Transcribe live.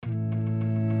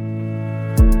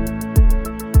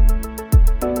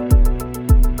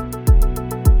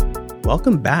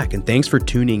Welcome back, and thanks for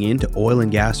tuning in to Oil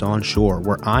and Gas Onshore,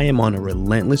 where I am on a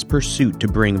relentless pursuit to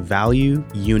bring value,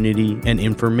 unity, and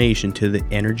information to the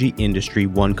energy industry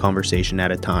one conversation at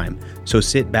a time. So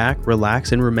sit back,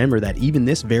 relax, and remember that even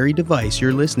this very device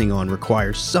you're listening on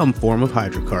requires some form of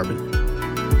hydrocarbon.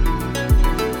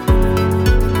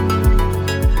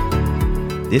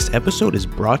 This episode is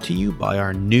brought to you by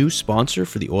our new sponsor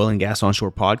for the Oil and Gas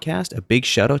Onshore podcast. A big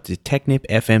shout out to Technip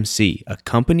FMC, a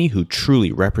company who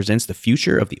truly represents the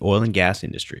future of the oil and gas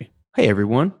industry. Hey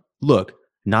everyone, look,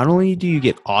 not only do you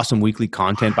get awesome weekly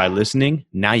content by listening,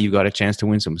 now you've got a chance to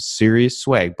win some serious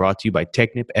swag brought to you by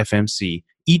Technip FMC.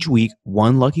 Each week,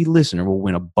 one lucky listener will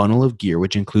win a bundle of gear,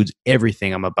 which includes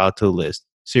everything I'm about to list.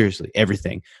 Seriously,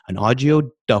 everything. An Audio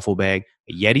duffel bag,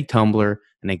 a Yeti tumbler,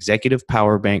 an executive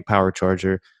power bank power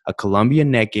charger, a Columbia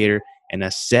neck gaiter, and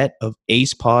a set of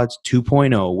Ace Pods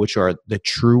 2.0, which are the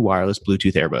true wireless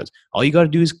Bluetooth earbuds. All you got to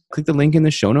do is click the link in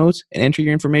the show notes and enter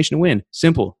your information to win.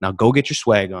 Simple. Now go get your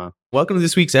swag on. Welcome to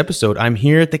this week's episode. I'm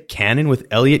here at the Cannon with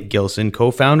Eliott Gilson,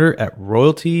 co-founder at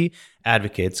Royalty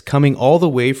Advocates, coming all the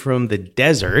way from the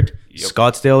desert,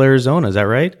 Scottsdale, Arizona. Is that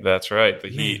right? That's right. The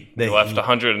heat. We left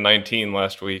 119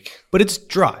 last week. But it's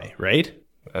dry, right?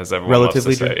 As everyone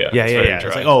relatively loves to say, yeah.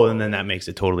 It's like, oh, and then that makes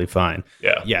it totally fine.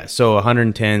 Yeah. So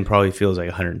 110 probably feels like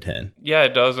 110. Yeah,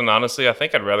 it does. And honestly, I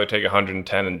think I'd rather take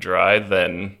 110 and dry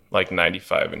than like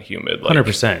 95 and humid. Like,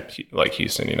 100%. Like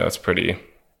Houston, it's pretty.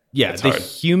 Yeah, the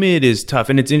humid is tough,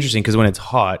 and it's interesting because when it's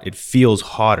hot, it feels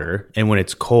hotter, and when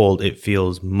it's cold, it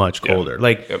feels much colder.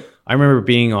 I remember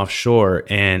being offshore,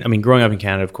 and I mean, growing up in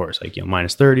Canada, of course, like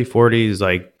minus 30, 40 is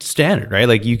like standard, right?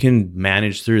 Like you can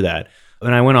manage through that.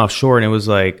 When I went offshore, and it was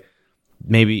like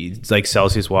maybe it's like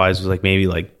Celsius wise was like maybe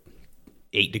like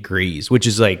 8 degrees, which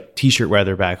is like t-shirt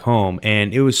weather back home,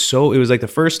 and it was like the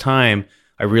first time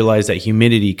I realized that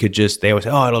humidity could they always say,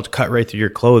 oh, it'll cut right through your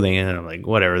clothing, and I'm like,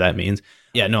 whatever that means.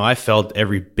 Yeah, no, I felt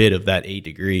every bit of that 8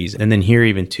 degrees. And then here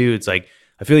even too, it's like,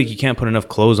 I feel like you can't put enough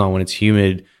clothes on when it's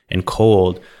humid and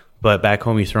cold. But back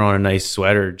home, you throw on a nice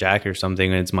sweater or jacket or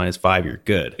something and it's -5, you're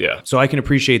good. Yeah. So I can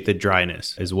appreciate the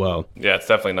dryness as well. Yeah, it's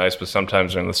definitely nice. But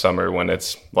sometimes during the summer when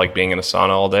it's like being in a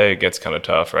sauna all day, it gets kind of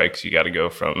tough, right? Because you got to go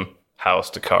from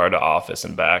house to car to office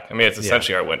and back. I mean, it's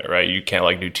essentially our winter, right? You can't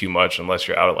like do too much unless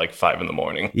you're out at like 5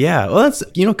 a.m. Yeah, well, that's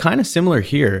kind of similar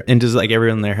here. And does like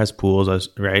everyone there has pools,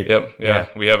 right? Yep. Yeah.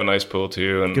 We have a nice pool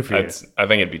too, and I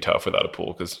think it'd be tough without a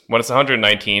pool because when it's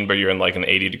 119, but you're in like an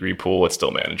 80-degree pool, it's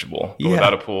still manageable. But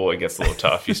without a pool, it gets a little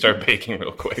tough. You start baking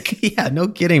real quick. Yeah, no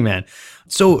kidding, man.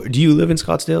 So do you live in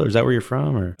Scottsdale, or is that where you're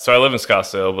from? Or? So I live in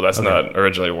Scottsdale, but that's not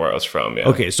originally where I was from. Yeah.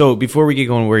 Okay, so before we get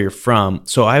going where you're from,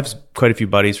 so I have quite a few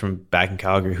buddies from back in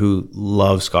Calgary who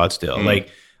love Scottsdale. Mm. Like,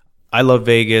 I love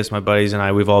Vegas. My buddies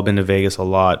and we've all been to Vegas a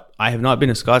lot. I have not been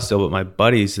to Scottsdale, but my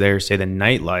buddies there say the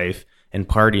nightlife and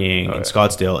partying in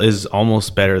Scottsdale is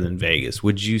almost better than Vegas.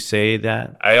 Would you say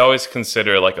that? I always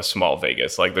consider like a small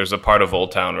Vegas. Like there's a part of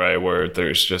Old Town, right, where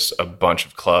there's just a bunch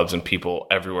of clubs and people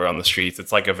everywhere on the streets.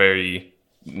 It's like a very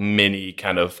mini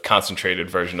kind of concentrated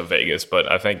version of Vegas,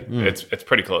 but I think it's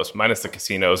pretty close, minus the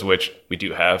casinos, which we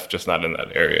do have, just not in that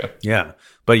area. Yeah,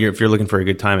 but if you're looking for a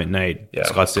good time at night,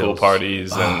 Scottsdale, pool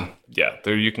parties, and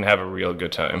there you can have a real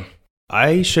good time.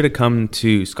 I should have come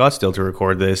to Scottsdale to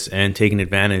record this and taken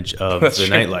advantage of the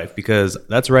nightlife because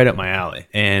that's right up my alley.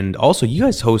 And also, you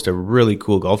guys host a really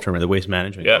cool golf tournament, the Waste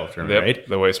Management golf tournament, right?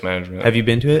 The Waste Management. Have you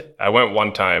been to it? I went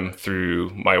one time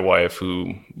through my wife,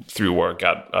 who through work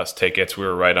got us tickets. We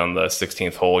were right on the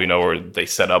 16th hole, where they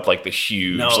set up like the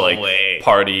huge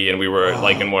party, and we were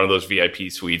like in one of those VIP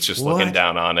suites, just looking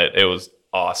down on it. It was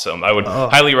awesome. I would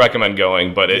highly recommend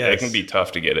going, but it can be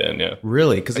tough to get in. Yeah,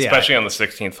 really, because especially on the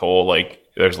 16th hole, like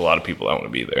there's a lot of people that want to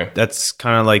be there. That's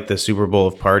kind of like the Super Bowl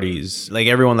of parties. Like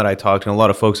everyone that I talk to, and a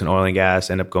lot of folks in oil and gas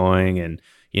end up going and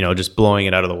just blowing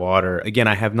it out of the water. Again,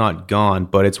 I have not gone,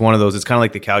 but it's one of those. It's kind of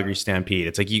like the Calgary Stampede.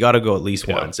 It's like you got to go at least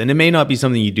once, and it may not be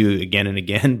something you do again and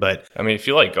again. But I mean, if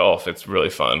you like golf, it's really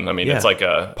fun. I mean, it's like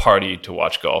a party to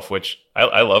watch golf, which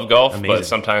I love golf, but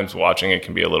sometimes watching it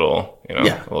can be a little, a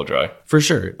little dry. For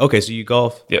sure. Okay, so you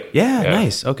golf? Yep. Yeah,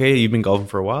 nice. Okay, you've been golfing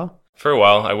for a while? For a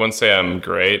while. I wouldn't say I'm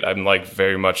great. I'm like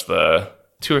very much the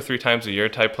 2 or 3 times a year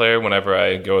type player whenever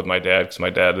I go with my dad, because my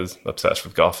dad is obsessed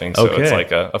with golfing. So it's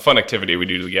like a fun activity we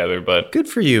do together. But good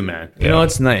for you, man.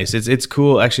 It's nice. It's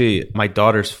cool. Actually, my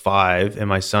daughter's 5 and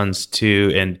my son's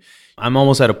 2, and I'm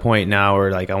almost at a point now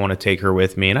where like I want to take her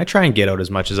with me, and I try and get out as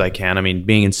much as I can. I mean,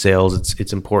 being in sales,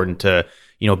 it's important to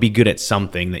be good at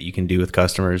something that you can do with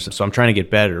customers. So I'm trying to get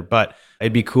better, but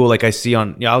it'd be cool. Like I see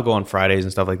I'll go on Fridays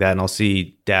and stuff like that, and I'll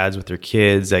see dads with their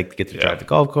kids, like get to drive the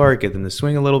golf cart, get them to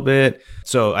swing a little bit.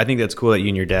 So I think that's cool that you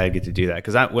and your dad get to do that.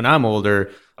 Because when I'm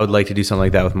older, I would like to do something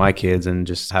like that with my kids and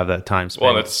just have that time spent.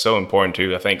 Well, that's so important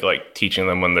too. I think like teaching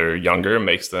them when they're younger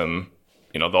makes them,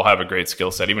 they'll have a great skill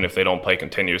set, even if they don't play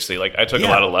continuously. Like I took a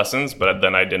lot of lessons, but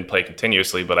then I didn't play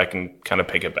continuously, but I can kind of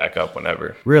pick it back up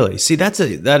whenever. Really? See, that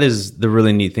is the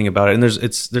really neat thing about it. And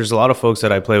there's a lot of folks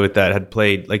that I play with that had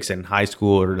played, like I said, in high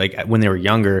school or like when they were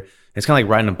younger. It's kind of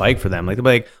like riding a bike for them. Like they'll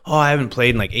be like, oh, I haven't played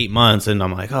in like 8 months. And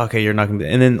I'm like, oh, okay, you're not going to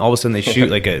be. And then all of a sudden they shoot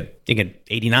like an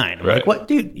 89. I'm like, what,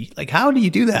 dude? Like, how do you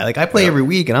do that? Like I play every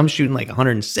week and I'm shooting like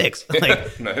 106.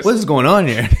 Like, nice. What is going on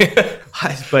here?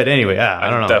 But anyway, I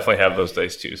don't know. I definitely have those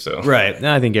days too. So right.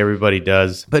 I think everybody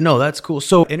does. But no, that's cool.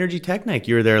 So Energy Tech Night,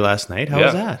 you were there last night. How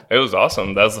was that? It was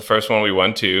awesome. That was the first one we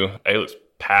went to. It was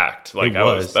packed. Like that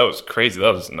was crazy.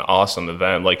 That was an awesome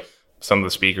event. Like some of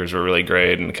the speakers were really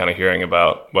great, and kind of hearing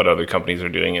about what other companies are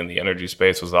doing in the energy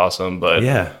space was awesome. But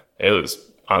it was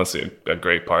honestly a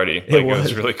great party. Like, it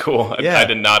was really cool. I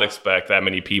did not expect that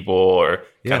many people or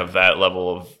kind of that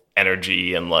level of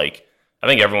energy. And like, I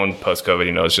think everyone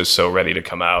post-COVID, is just so ready to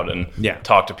come out and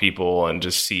talk to people and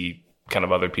just see kind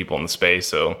of other people in the space.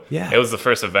 So it was the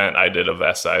first event I did of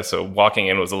that size. So walking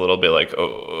in was a little bit like,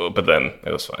 but then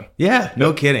it was fun. Yeah,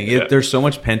 no kidding. There's so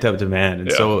much pent-up demand.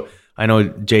 And so I know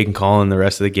Jake and Colin and the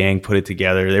rest of the gang put it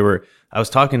together. I was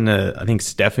talking to, I think,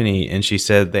 Stephanie, and she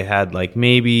said they had like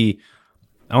maybe,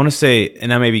 I want to say,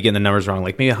 and I may be getting the numbers wrong,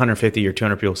 like maybe 150 or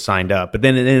 200 people signed up. But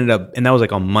then it ended up, and that was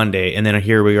like on Monday. And then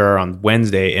here we are on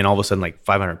Wednesday, and all of a sudden like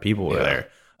 500 people were there.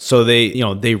 So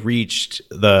they reached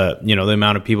the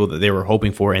amount of people that they were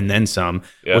hoping for and then some,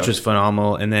 which was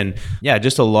phenomenal. And then,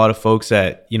 just a lot of folks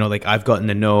that, like I've gotten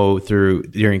to know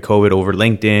during COVID over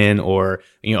LinkedIn or,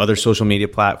 other social media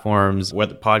platforms,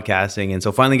 whether podcasting. And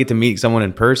so finally get to meet someone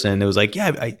in person. It was like,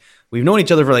 we've known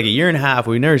each other for like a year and a half.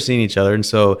 We've never seen each other. And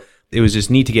so it was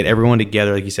just neat to get everyone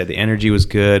together. Like you said, the energy was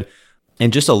good.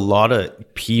 And just a lot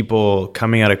of people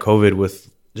coming out of COVID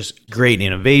with just great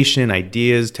innovation,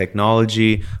 ideas,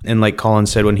 technology. And like Colin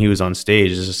said when he was on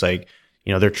stage, it's just like,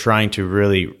 they're trying to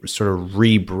really sort of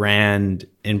rebrand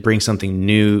and bring something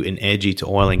new and edgy to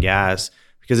oil and gas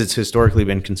because it's historically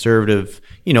been conservative,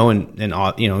 and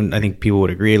I think people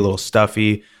would agree, a little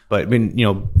stuffy. But I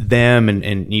mean, them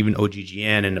and even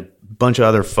OGGN and a bunch of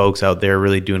other folks out there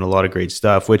really doing a lot of great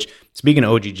stuff, which speaking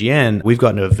of OGGN, we've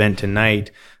got an event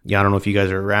tonight. I don't know if you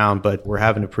guys are around, but we're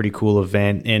having a pretty cool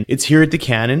event, and it's here at the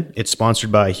Cannon. It's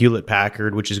sponsored by Hewlett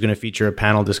Packard, which is going to feature a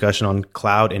panel discussion on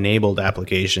cloud-enabled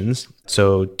applications.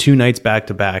 So 2 nights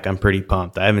back-to-back, I'm pretty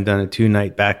pumped. I haven't done a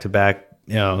 2-night back-to-back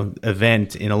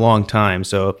event in a long time.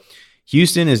 So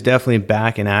Houston is definitely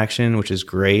back in action, which is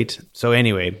great. So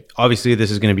anyway, obviously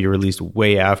this is going to be released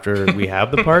way after we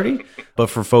have the party. But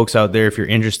for folks out there, if you're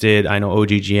interested, I know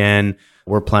OGGN,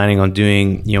 we're planning on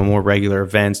doing, more regular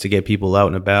events to get people out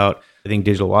and about. I think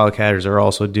Digital Wildcatters are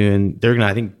also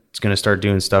I think it's going to start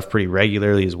doing stuff pretty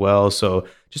regularly as well. So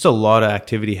just a lot of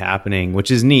activity happening, which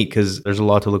is neat because there's a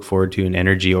lot to look forward to in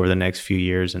energy over the next few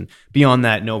years. And beyond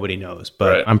that, nobody knows.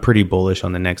 But I'm pretty bullish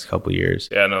on the next couple of years.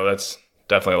 Yeah, no, that's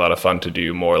definitely a lot of fun to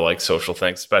do more like social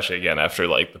things, especially again after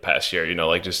like the past year,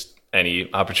 like just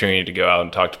any opportunity to go out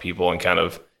and talk to people and kind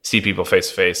of see people face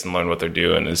to face and learn what they're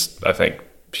doing is, I think,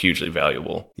 hugely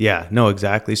valuable. Yeah, no,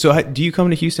 exactly. So do you come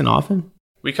to Houston often?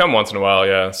 We come once in a while,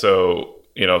 yeah. So,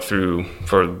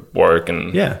 for work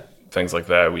and things like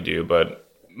that we do, but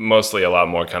mostly a lot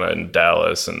more kind of in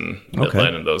Dallas and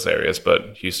Midland and those areas,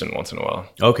 but Houston once in a while.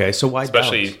 Okay, so why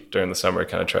especially Dallas? During the summer,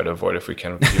 kind of try to avoid if we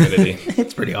can with humidity.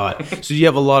 It's pretty hot. So do you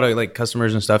have a lot of like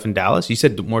customers and stuff in Dallas? You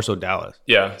said more so Dallas.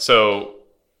 Yeah, so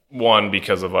one,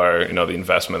 because of our, the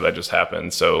investment that just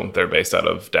happened. So they're based out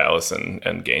of Dallas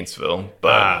and Gainesville.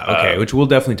 But okay, which we'll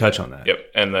definitely touch on that.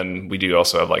 Yep. And then we do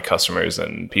also have like customers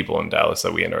and people in Dallas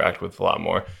that we interact with a lot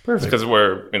more. Perfect. Because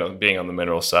we're, being on the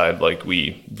mineral side, like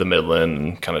the Midland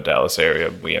and kind of Dallas area,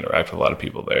 we interact with a lot of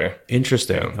people there.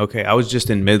 Interesting. Yeah. Okay. I was just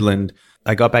in Midland.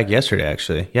 I got back yesterday,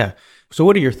 actually. Yeah. So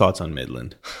what are your thoughts on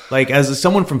Midland? Like, as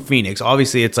someone from Phoenix,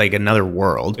 obviously it's like another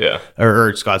world. Yeah.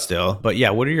 Or Scottsdale. But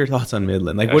yeah, what are your thoughts on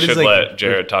Midland? Like, what I should is let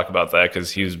Jared talk about that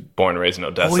because he was born and raised in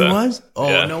Odessa. Oh, he was? Oh,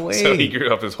 yeah. No way. So he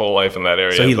grew up his whole life in that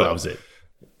area. So he loves it.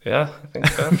 Yeah, I think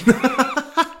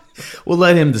so. We'll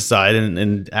let him decide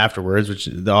and afterwards, which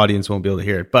the audience won't be able to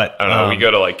hear it. But I don't know. We go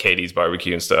to like Katie's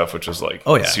barbecue and stuff, which was like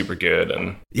super good.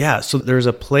 And yeah, so there's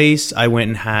a place I went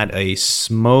and had a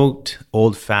smoked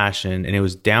old fashioned, and it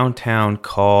was downtown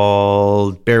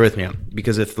called, bear with me,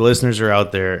 because if the listeners are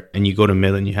out there and you go to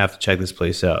Midland, you have to check this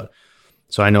place out.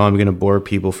 So I know I'm going to bore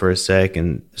people for a sec,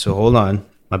 and so hold on.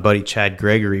 My buddy Chad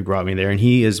Gregory brought me there, and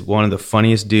he is one of the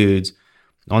funniest dudes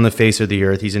on the face of the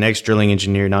earth. He's an ex-drilling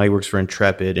engineer. Now he works for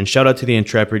Intrepid. And shout out to the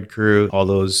Intrepid crew. All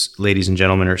those ladies and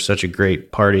gentlemen are such a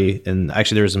great party. And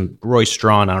actually, there was some Roy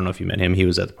Strawn. I don't know if you met him. He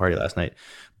was at the party last night.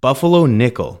 Buffalo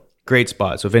Nickel. Great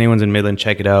spot. So if anyone's in Midland,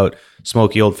 check it out.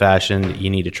 Smoky old fashioned.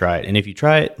 You need to try it. And if you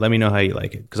try it, let me know how you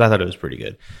like it, because I thought it was pretty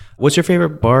good. What's your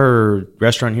favorite bar or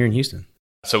restaurant here in Houston?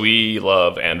 So we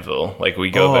love Anvil. Like,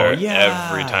 we go there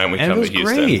every time we come to Houston.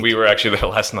 Great. We were actually there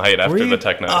last night after the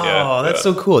tech night. Oh, that's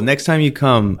so cool. Next time you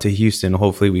come to Houston,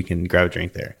 hopefully we can grab a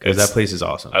drink there, because that place is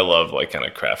awesome. I love like kind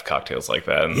of craft cocktails like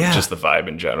that, and just the vibe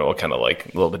in general, kind of like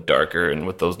a little bit darker and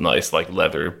with those nice like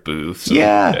leather booths.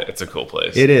 Yeah, it's a cool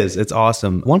place. It is. It's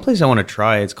awesome. One place I want to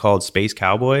try, it's called Space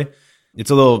Cowboy. It's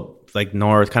a little like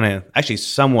north, kind of actually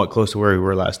somewhat close to where we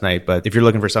were last night. But if you're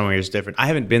looking for somewhere that's different, I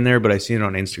haven't been there, but I've seen it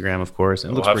on Instagram, of course.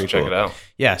 And it looks pretty cool. Check it out.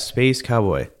 Yeah, Space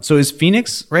Cowboy. So is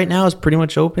Phoenix right now is pretty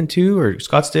much open too, or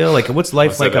Scottsdale? Like, what's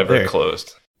life like up there?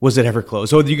 Closed? Was it ever closed?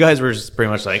 So you guys were just pretty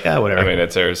much like, whatever. I mean,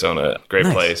 it's Arizona, great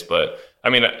place, but I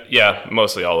mean, yeah,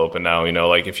 mostly all open now. You know,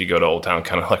 like if you go to Old Town,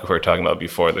 kind of like we were talking about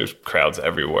before, there's crowds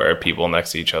everywhere, people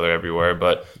next to each other everywhere.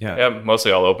 But yeah,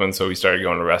 mostly all open. So we started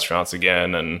going to restaurants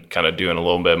again and kind of doing a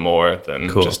little bit more than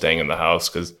just staying in the house,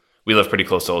 because we live pretty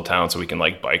close to Old Town, so we can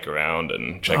like bike around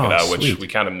and check it out, which we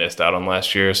kind of missed out on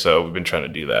last year. So we've been trying to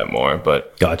do that more.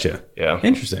 But gotcha. Yeah.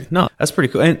 Interesting. No, that's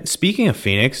pretty cool. And speaking of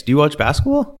Phoenix, do you watch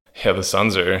basketball? Yeah, the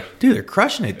Suns are... Dude, they're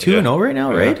crushing it. 2-0 right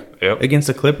now, right? Yep. Against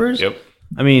the Clippers? Yep.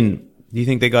 I mean, do you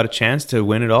think they got a chance to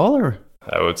win it all, or?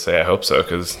 I would say I hope so,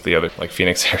 because the other like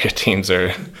Phoenix area teams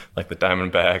are like the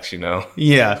Diamondbacks, you know?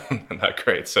 Yeah. Not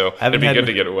great. So it'd be good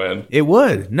to get a win. It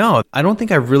would. No, I don't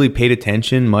think I've really paid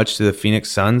attention much to the Phoenix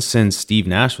Suns since Steve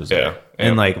Nash was there.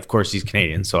 And like, of course, he's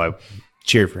Canadian, so I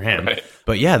cheered for him. Right.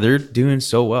 But yeah, they're doing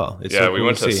so well. It's so cool. We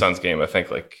went to the Suns game, I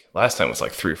think like last time was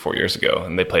like 3 or 4 years ago,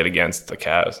 and they played against the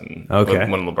Cavs, and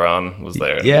when LeBron was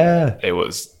there. Yeah. It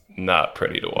was not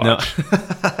pretty to watch.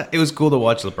 No. It was cool to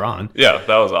watch LeBron. Yeah,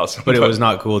 that was awesome. But it was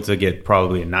not cool to get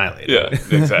probably annihilated.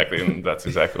 Yeah, exactly. And that's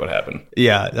exactly what happened.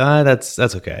 Yeah, that's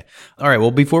okay. All right,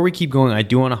 well, before we keep going, I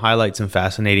do want to highlight some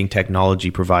fascinating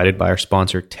technology provided by our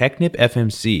sponsor, Technip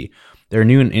FMC. Their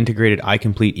new and integrated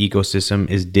iComplete ecosystem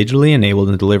is digitally enabled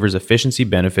and delivers efficiency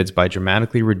benefits by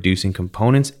dramatically reducing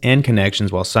components and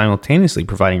connections while simultaneously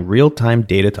providing real-time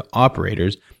data to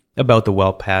operators about the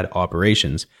well pad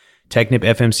operations. Technip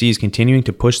FMC is continuing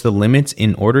to push the limits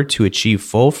in order to achieve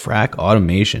full frac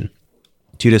automation.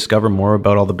 To discover more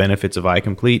about all the benefits of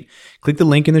iComplete, click the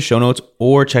link in the show notes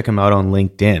or check them out on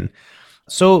LinkedIn.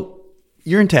 So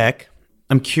you're in tech.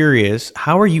 I'm curious,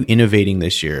 how are you innovating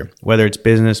this year? Whether it's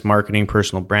business, marketing,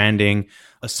 personal branding,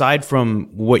 aside from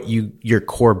what your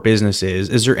core business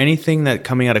is there anything that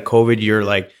coming out of COVID, you're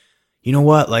like, you know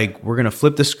what, like we're going to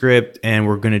flip the script and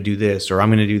we're going to do this, or I'm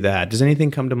going to do that? Does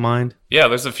anything come to mind? Yeah,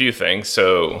 there's a few things.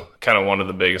 So kind of one of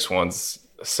the biggest ones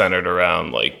centered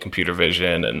around like computer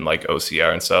vision and like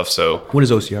OCR and stuff. So what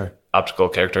is OCR? Optical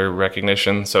character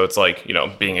recognition. So it's like, you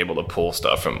know, being able to pull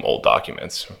stuff from old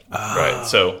documents, right?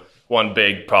 So one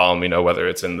big problem, you know, whether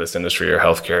it's in this industry or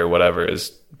healthcare or whatever,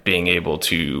 is being able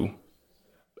to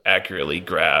accurately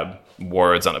grab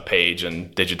words on a page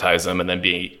and digitize them and then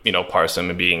parse them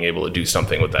and being able to do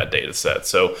something with that data set.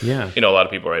 So, you know, a lot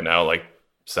of people right now like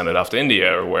send it off to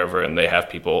India or wherever, and they have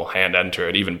people hand enter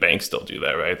it. Even banks still do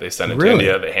that, right? They send it to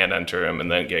India, they hand enter them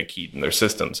and then get keyed in their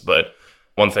systems. But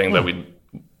one thing that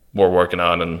we're working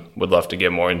on and would love to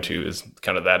get more into is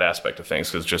kind of that aspect of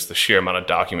things, because just the sheer amount of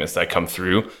documents that come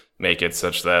through make it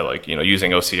such that, like, you know,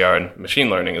 using OCR and machine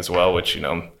learning as well, which, you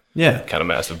know, kind of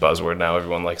massive buzzword now.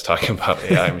 Everyone likes talking about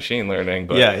AI machine learning,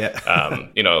 but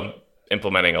you know,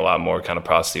 implementing a lot more kind of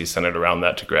processes centered around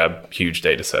that to grab huge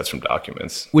data sets from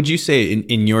documents. Would you say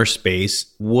in your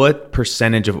space, what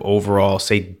percentage of overall,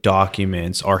 say,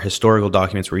 documents are historical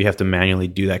documents where you have to manually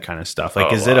do that kind of stuff?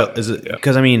 Like, is it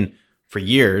because I mean, for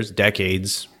years,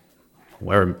 decades,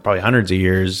 where probably hundreds of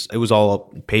years, it was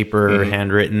all paper,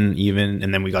 handwritten even,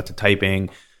 and then we got to typing.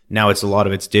 Now a lot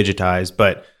of it's digitized,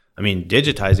 but I mean,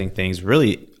 digitizing things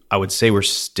really, I would say we're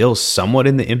still somewhat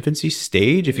in the infancy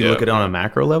stage if you look at it on a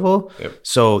macro level.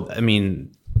 So, I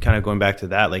mean, kind of going back to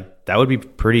that, like that would be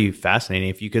pretty fascinating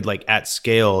if you could like at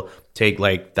scale take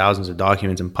like thousands of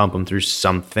documents and pump them through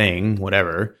something,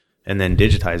 whatever, and then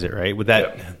digitize it, right? Would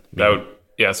that...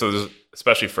 So there's,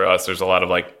 especially for us, there's a lot of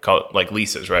like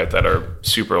leases, right, that are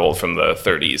super old from the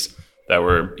 30s that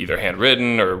were either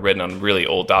handwritten or written on really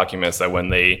old documents that when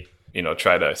they, you know,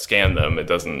 try to scan them, it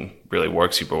doesn't really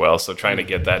work super well. So trying to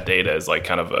get that data is like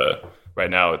kind of right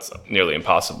now it's nearly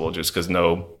impossible just because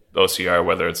no OCR,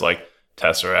 whether it's like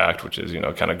Tesseract, which is,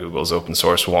 kind of Google's open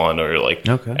source one, or like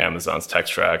Amazon's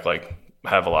TextTrack, like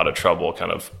have a lot of trouble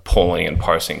kind of pulling and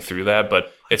parsing through that.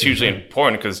 But it's hugely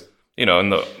important because, in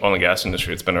the oil and gas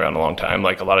industry, it's been around a long time.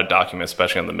 Like a lot of documents,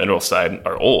 especially on the mineral side,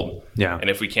 are old. Yeah. And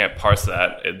if we can't parse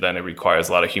that, then it requires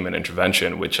a lot of human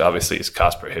intervention, which obviously is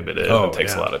cost prohibitive and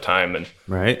takes a lot of time. And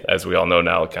as we all know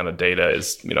now, kind of data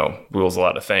is, rules a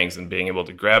lot of things, and being able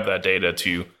to grab that data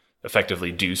to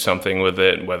effectively do something with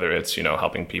it, whether it's,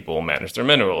 helping people manage their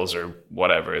minerals or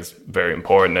whatever, is very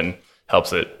important and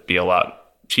helps it be a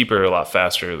lot cheaper, a lot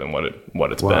faster than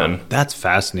what it's been. That's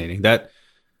fascinating.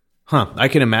 I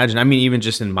can imagine. I mean, even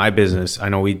just in my business, I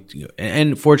know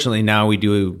and fortunately now we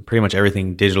do pretty much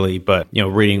everything digitally, but,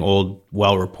 reading old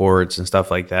well reports and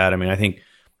stuff like that. I mean, I think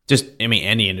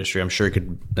any industry, I'm sure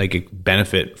could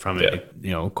benefit from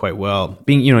it, quite well.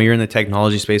 Being, you're in the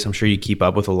technology space, I'm sure you keep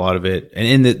up with a lot of it,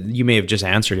 and you may have just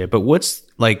answered it, but what's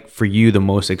like for you the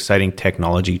most exciting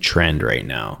technology trend right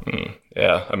now?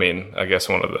 Yeah. I mean, I guess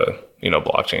one of the,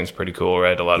 blockchain's pretty cool,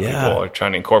 right? A lot of people are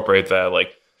trying to incorporate that,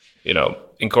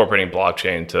 incorporating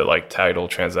blockchain to like title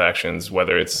transactions,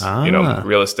 whether it's,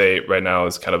 real estate right now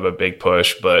is kind of a big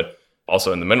push, but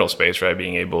also in the mineral space, right?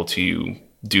 Being able to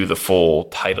do the full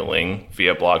titling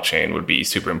via blockchain would be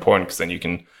super important, because then you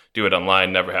can do it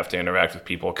online, never have to interact with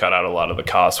people, cut out a lot of the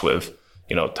costs with,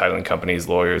 titling companies,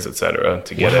 lawyers, et cetera,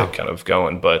 to get it kind of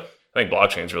going. But I think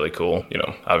blockchain is really cool.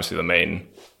 Obviously the main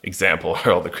example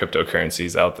are all the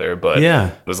cryptocurrencies out there, but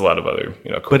there's a lot of other,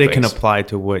 cool but it things. Can apply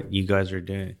to what you guys are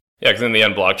doing. Yeah, because in the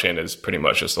end, blockchain is pretty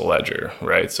much just a ledger,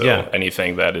 right? So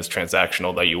anything that is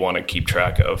transactional that you want to keep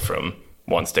track of from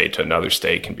one state to another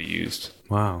state can be used.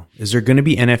 Wow. Is there going to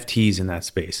be NFTs in that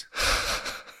space?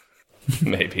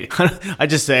 Maybe. I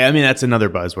just say, I mean, that's another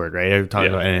buzzword, right? I'm talking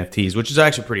about NFTs, which is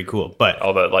actually pretty cool. But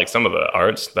all the, some of the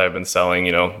arts that I've been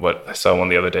selling, what I saw one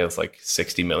the other day, it's like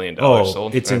 $60 million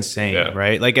sold. It's insane,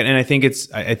 right? And I think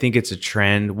it's a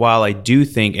trend. While I do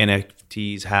think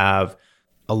NFTs have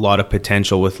a lot of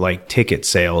potential with ticket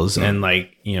sales and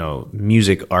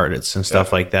music artists and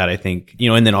stuff like that, I think,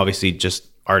 and then obviously just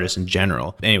artists in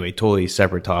general. Anyway, totally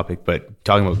separate topic, but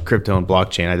talking about crypto and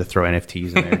blockchain, I had to throw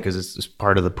NFTs in there because it's just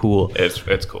part of the pool.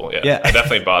 It's cool. Yeah. I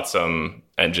definitely bought some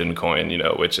Engine Coin,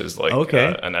 which is an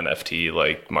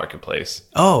NFT marketplace.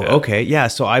 Okay. Yeah.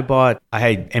 So I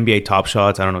had NBA Top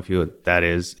Shots. I don't know if you know what that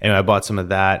is. Anyway, I bought some of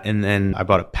that, and then I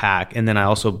bought a pack, and then I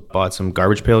also bought some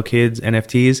Garbage Pail Kids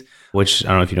NFTs, which I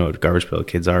don't know if you know what Garbage Pail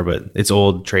Kids are, but it's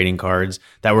old trading cards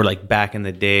that were back in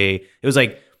the day. It was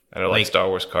I know, Star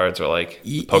Wars cards or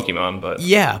Pokemon,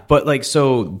 but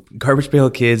so Garbage Pail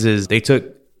Kids is they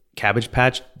took Cabbage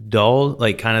Patch Doll,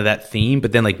 kind of that theme,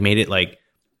 but then made it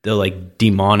the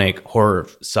demonic horror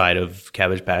side of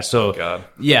Cabbage Patch. So God.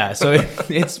 Yeah, so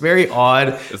it's very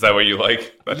odd. Is that what you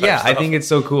like? I think it's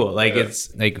so cool.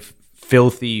 It's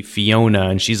filthy Fiona,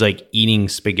 and she's eating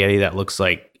spaghetti that looks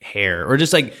like hair, or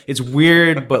just it's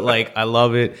weird, but I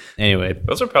love it. Anyway,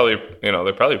 those are probably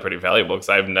they're probably pretty valuable, because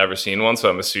I've never seen one, so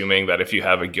I'm assuming that if you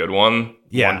have a good one,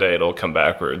 one day it'll come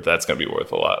back where that's gonna be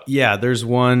worth a lot. Yeah, there's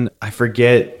one, I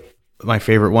forget my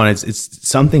favorite one. It's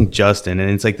something Justin, and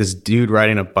it's this dude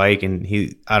riding a bike, and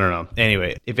I don't know.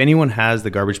 Anyway, if anyone has the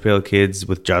Garbage Pail Kids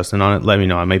with Justin on it, let me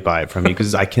know. I might buy it from you,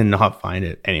 because I cannot find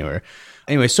it anywhere.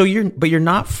 Anyway, so you're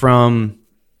not from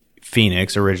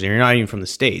Phoenix originally. You're not even from the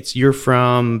States. You're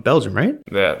from Belgium, right?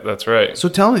 Yeah, that's right. So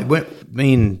tell me, what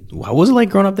was it like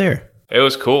growing up there? It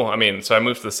was cool. I mean, so I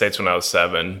moved to the States when I was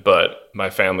 7, but my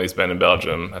family's been in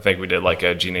Belgium. I think we did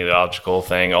a genealogical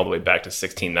thing all the way back to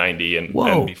 1690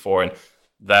 and before. And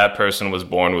that person was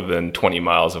born within 20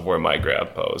 miles of where my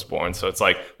grandpa was born. So it's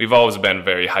we've always been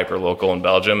very hyper local in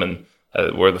Belgium, and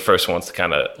we're the first ones to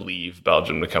kind of leave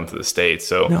Belgium to come to the States.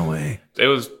 So no way. It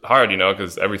was hard,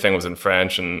 because everything was in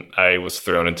French, and I was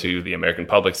thrown into the American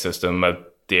public system at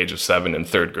the age of 7 in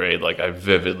 3rd grade. I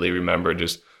vividly remember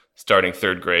just starting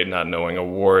 3rd grade, not knowing a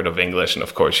word of English. And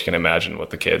of course, you can imagine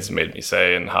what the kids made me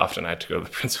say. And often I had to go to the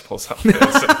principal's office.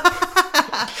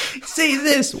 Say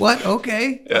this. What?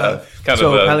 Okay. Yeah.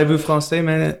 Parlez-vous français,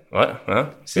 man? What? Huh?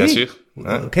 Bien sûr.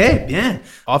 Okay, yeah.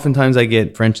 Oftentimes I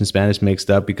get French and Spanish mixed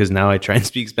up, because now I try and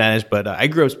speak Spanish, but I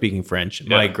grew up speaking French.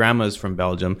 My grandma's from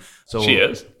Belgium. So she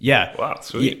is? Yeah. Wow,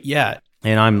 sweet. Yeah.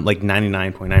 And I'm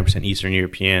 99.9% Eastern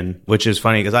European, which is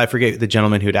funny because I forget the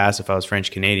gentleman who'd asked if I was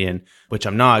French Canadian, which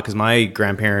I'm not, because my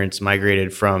grandparents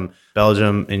migrated from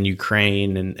Belgium and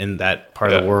Ukraine and that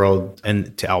part of the world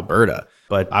and to Alberta.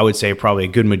 But I would say probably a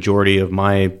good majority of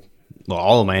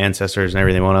all of my ancestors and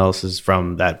everything else is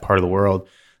from that part of the world.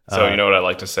 So you know what I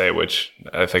like to say, which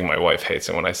I think my wife hates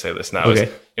it when I say this now, is,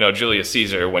 Julius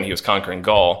Caesar, when he was conquering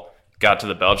Gaul, got to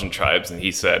the Belgian tribes, and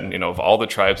he said, of all the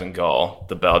tribes in Gaul,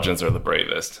 the Belgians are the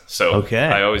bravest. So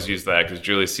I always use that because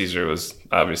Julius Caesar was,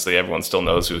 obviously everyone still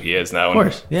knows who he is now. Of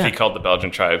course, If he called the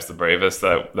Belgian tribes the bravest,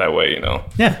 that way,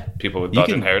 people with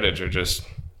Belgian heritage are just...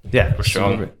 Yeah, we're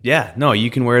strong. Yeah, no, you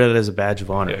can wear that as a badge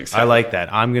of honor. Yeah, exactly. I like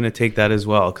that. I'm going to take that as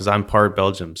well because I'm part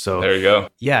Belgium. So there you go.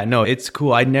 Yeah, no, it's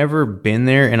cool. I'd never been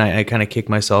there, and I kind of kicked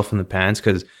myself in the pants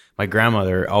because my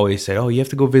grandmother always said, oh, you have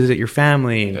to go visit your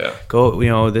family and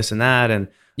go, this and that. And,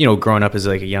 growing up as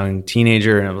like a young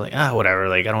teenager, and I'm like, whatever.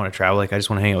 Like, I don't want to travel. Like, I just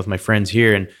want to hang out with my friends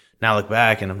here. And now I look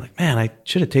back and I'm like, man, I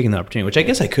should have taken the opportunity, which I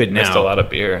guess I could now. Missed a lot of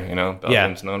beer,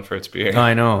 Belgium's known for its beer.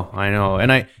 I know.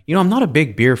 And I'm not a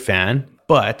big beer fan,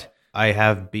 but I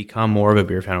have become more of a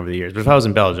beer fan over the years. But if I was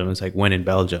in Belgium, it's like when in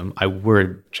Belgium, I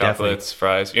would chocolates,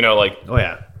 fries. Oh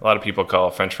yeah, a lot of people call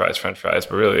French fries,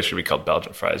 but really they should be called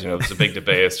Belgian fries. There's a big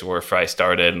debate as to where fries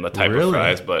started and the type of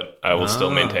fries, but I will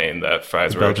still maintain that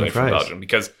fries were originally from Belgium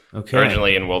because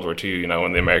originally in World War II,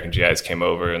 when the American GIs came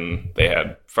over and they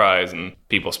had fries and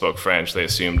people spoke French, they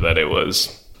assumed that it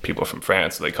was people from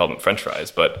France, so they called them French fries,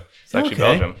 but it's actually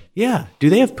Belgium. Yeah. Do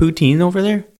they have poutine over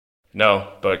there?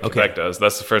 No, but Quebec does.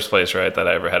 That's the first place, right, that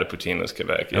I ever had a poutine was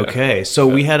Quebec. Yeah. Okay, so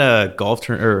we had a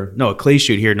a clay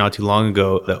shoot here not too long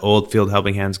ago, the Old Field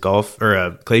Helping Hands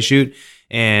a clay shoot,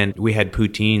 and we had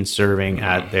poutine serving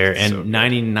at there, and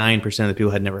 99% of the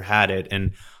people had never had it,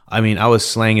 and I mean, I was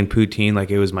slanging poutine like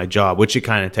it was my job, which it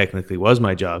kind of technically was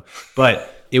my job,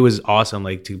 but it was awesome,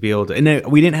 like to be able to, and then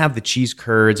we didn't have the cheese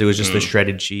curds, it was just the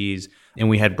shredded cheese, and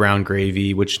we had brown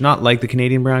gravy, which not like the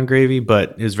Canadian brown gravy,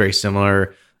 but it was very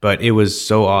similar. But it was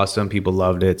so awesome. People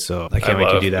loved it. So I can't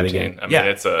wait to do that again. I mean,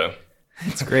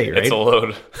 it's great, right? It's a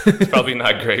load. It's probably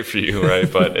not great for you,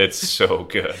 right? But it's so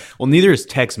good. Well, neither is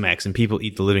Tex-Mex, and people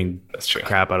eat the living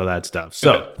crap out of that stuff.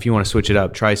 So if you want to switch it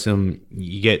up, try some,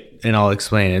 and I'll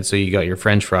explain it. So you got your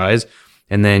French fries,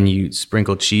 and then you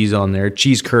sprinkle cheese on there,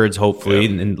 cheese curds, hopefully,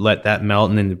 and let that melt.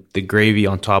 And then the gravy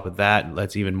on top of that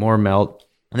lets even more melt.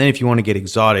 And then if you want to get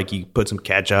exotic, you put some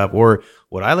ketchup, or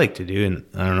what I like to do, and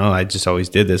I don't know, I just always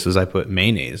did this, was I put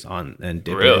mayonnaise on and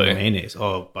dip it in the mayonnaise.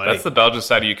 Oh, buddy. That's the Belgian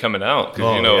side of you coming out.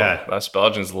 Because, us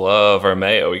Belgians love our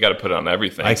mayo. We got to put it on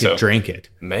everything. I could drink it.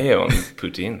 Mayo and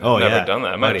poutine. I've never done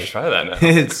that. I might try that now.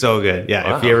 It's so good. Yeah,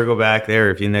 wow. If you ever go back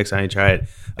there, if you next time you try it,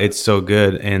 it's so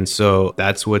good. And so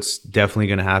that's what's definitely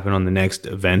going to happen on the next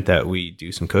event that we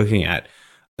do some cooking at.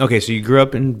 Okay, so you grew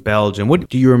up in Belgium. What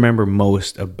do you remember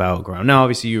most about growing up? Now,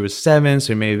 obviously, you were 7,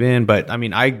 so it may have been, but I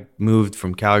mean, I moved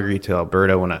from Calgary to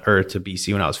Alberta to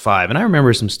BC when I was 5, and I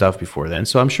remember some stuff before then,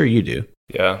 so I'm sure you do.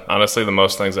 Yeah, honestly, the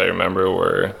most things I remember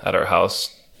were at our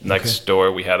house. Next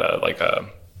door, we had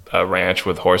a ranch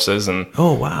with horses, and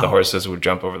the horses would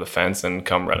jump over the fence and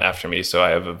come run after me, so I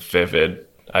have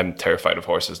I'm terrified of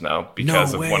horses now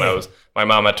because of when my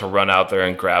mom had to run out there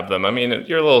and grab them. I mean,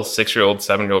 you're a little 6-year-old,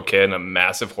 7-year-old kid, and a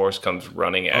massive horse comes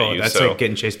running at you. That's like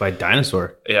getting chased by a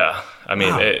dinosaur. Yeah. I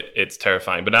mean, it's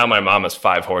terrifying. But now my mom has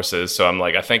 5 horses, so I'm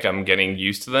like, I think I'm getting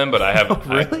used to them, but I have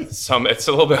really? it's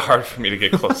a little bit hard for me to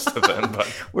get close to them. But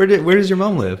where does your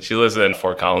mom live? She lives in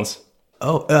Fort Collins.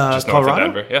 Oh, just north Colorado?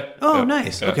 of Denver. Yeah. Oh, yeah.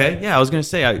 Nice. Yeah. Okay. Yeah, I was going to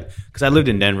say, because I lived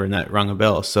in Denver and that rung a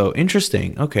bell. So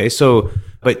interesting. Okay. So,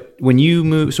 but when you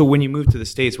moved to the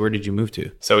States, where did you move to?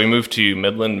 So we moved to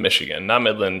Midland, Michigan, not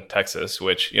Midland, Texas,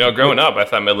 which, growing up, I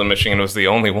thought Midland, Michigan was the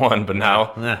only one. But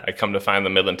now I come to find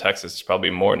that Midland, Texas is probably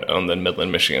more known than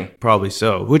Midland, Michigan. Probably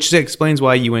so, which explains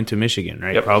why you went to Michigan,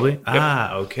 right? Yep. Probably.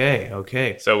 Yep.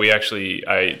 Okay. So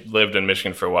I lived in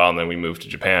Michigan for a while, and then we moved to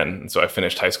Japan. And so I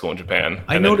finished high school in Japan.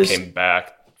 I noticed. Then came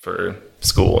back for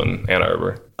school in Ann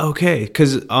Arbor. Okay,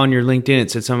 because on your LinkedIn it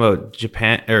said something about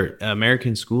Japan or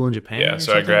American school in Japan. Yeah,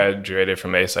 so I graduated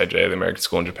from ASIJ, the American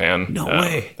School in Japan. No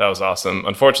way. That was awesome.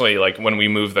 Unfortunately, when we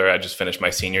moved there, I just finished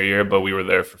my senior year, but we were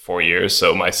there for 4 years,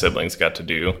 so my siblings got to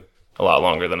do a lot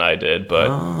longer than I did.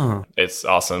 But it's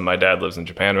awesome. My dad lives in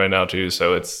Japan right now too,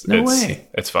 so it's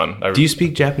fun. Do you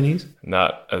speak Japanese?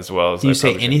 Not as well as. Do you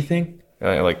say anything?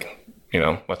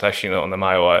 Watashi no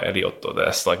namae wa Eliott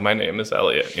desu. Like, my name is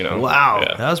Eliott, Wow,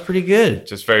 that was pretty good.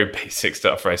 Just very basic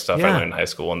stuff, right? Stuff I learned in high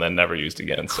school and then never used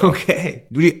again. So. Okay.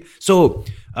 So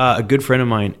a good friend of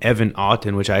mine, Evan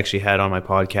Otten, which I actually had on my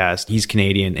podcast, he's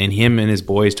Canadian, and him and his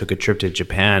boys took a trip to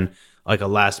Japan, like a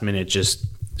last minute just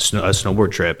a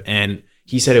snowboard trip, and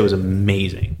he said it was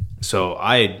amazing. So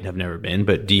I have never been,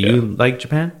 but do you like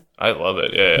Japan? I love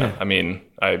it. Yeah. I mean,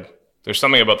 there's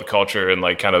something about the culture and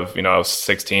I was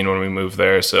 16 when we moved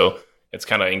there. So it's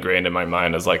kind of ingrained in my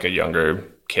mind as like a younger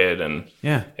kid. And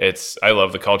I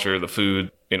love the culture, the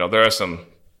food, there are some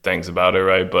things about it,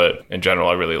 right? But in general,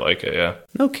 I really like it. Yeah.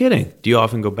 No kidding. Do you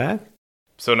often go back?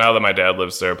 So now that my dad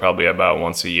lives there, probably about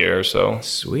once a year or so.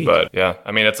 Sweet. But yeah,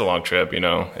 I mean, it's a long trip, but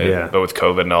with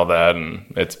COVID and all that,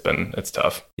 and it's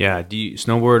tough. Yeah. Do you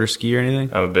snowboard or ski or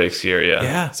anything? I'm a big skier. Yeah.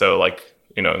 Yeah. So like,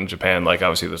 in Japan, like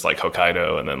obviously there's like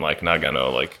Hokkaido and then like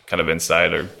Nagano, like kind of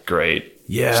inside are great.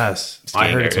 Yes. I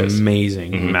heard areas. It's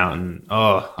amazing mountain.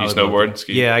 Oh, you snowboard?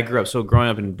 Ski? Yeah, I grew up. So growing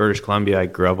up in British Columbia, I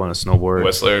grew up on a snowboard.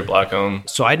 Whistler, Blackcomb.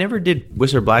 So I never did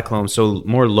Whistler, Blackcomb. So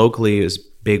more locally is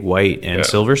Big White and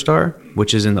Silver Star,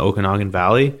 which is in the Okanagan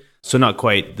Valley. So not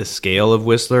quite the scale of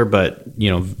Whistler, but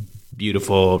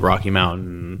beautiful Rocky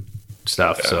Mountain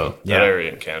stuff. Yeah, so that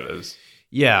area in Canada is.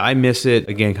 Yeah, I miss it.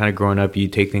 Again, kind of growing up, you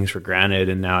take things for granted,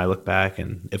 and now I look back,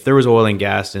 and if there was oil and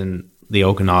gas in the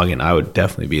Okanagan, I would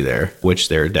definitely be there, which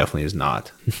there definitely is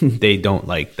not. They don't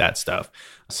like that stuff.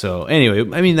 So anyway,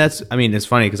 it's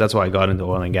funny because that's why I got into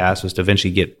oil and gas, was to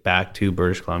eventually get back to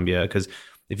British Columbia, because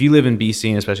if you live in BC,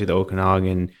 and especially the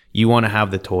Okanagan, you want to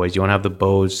have the toys, you want to have the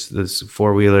boats, the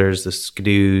four-wheelers, the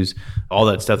skidoos, all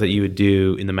that stuff that you would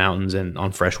do in the mountains and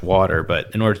on fresh water.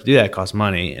 But in order to do that, it costs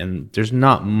money, and there's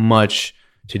not much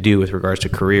to do with regards to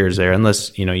careers there,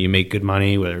 unless you make good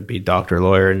money, whether it be doctor,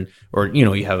 lawyer, or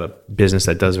you have a business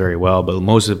that does very well. But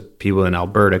most of the people in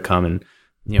Alberta come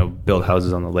and build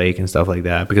houses on the lake and stuff like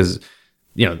that, because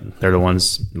they're the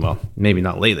ones, well, maybe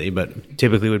not lately, but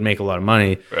typically would make a lot of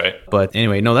money. Right. But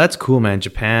anyway, no, that's cool, man.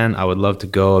 Japan, I would love to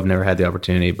go. I've never had the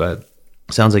opportunity, but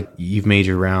it sounds like you've made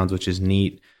your rounds, which is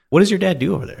neat. What does your dad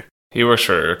do over there? He works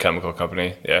for a chemical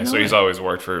company. Yeah. No so way. He's always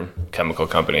worked for chemical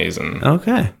companies, and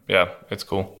okay. Yeah, it's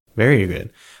cool. Very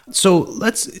good. So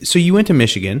you went to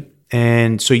Michigan,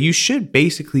 and so you should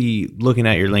basically, looking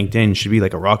at your LinkedIn, should be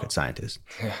like a rocket scientist,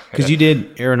 because you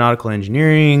did aeronautical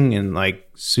engineering and like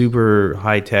super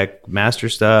high tech master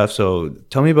stuff. So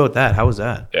tell me about that. How was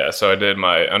that? Yeah. So I did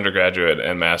my undergraduate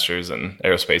and master's in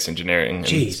aerospace engineering, and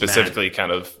Jeez, specifically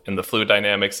kind of in the fluid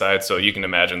dynamics side. So you can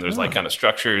imagine there's like kind of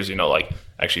structures, like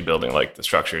actually building like the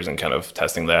structures and kind of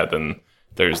testing that. Then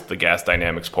there's the gas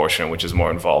dynamics portion, which is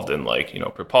more involved in like,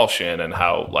 propulsion and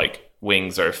how like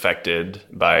wings are affected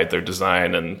by their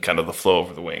design and kind of the flow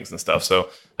over the wings and stuff. So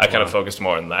I kind of focused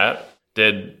more on that.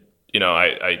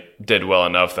 I did well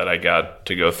enough that I got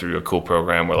to go through a cool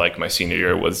program where like my senior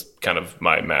year was kind of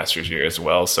my master's year as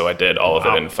well. So I did all of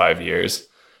it in 5 years,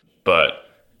 but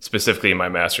specifically my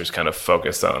master's kind of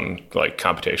focused on like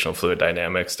computational fluid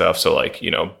dynamics stuff. So like,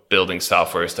 building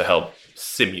softwares to help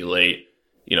simulate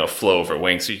flow over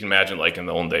wings. So you can imagine like in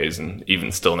the old days, and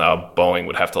even still now, Boeing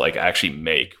would have to like actually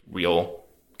make real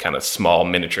kind of small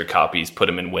miniature copies, put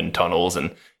them in wind tunnels,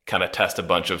 and kind of test a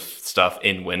bunch of stuff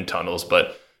in wind tunnels.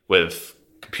 But with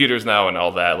computers now and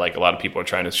all that, like a lot of people are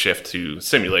trying to shift to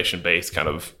simulation-based kind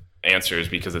of answers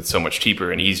because it's so much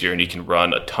cheaper and easier, and you can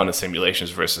run a ton of simulations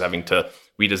versus having to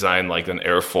redesign like an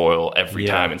airfoil every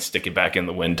time and stick it back in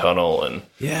the wind tunnel. And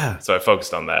so I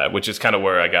focused on that, which is kind of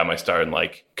where I got my start in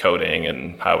like coding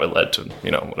and how it led to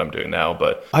what I'm doing now.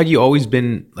 But had you always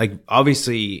been like,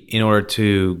 obviously in order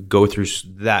to go through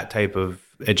that type of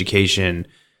education,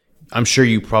 I'm sure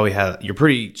you're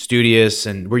pretty studious,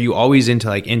 and were you always into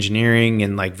like engineering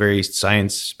and like very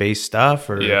science-based stuff?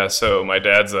 Or yeah, so my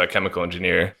dad's a chemical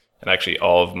engineer, and actually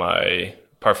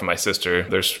apart from my sister,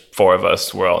 there's 4 of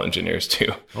us. We're all engineers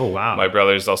too. Oh, wow. My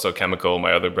brother's also chemical.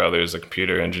 My other brother's a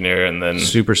computer engineer. And then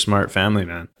super smart family,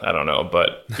 man. I don't know,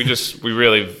 but we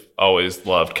really always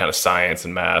loved kind of science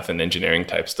and math and engineering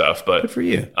type stuff. But good for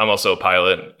you. I'm also a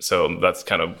pilot. So that's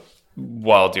kind of,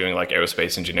 while doing like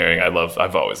aerospace engineering,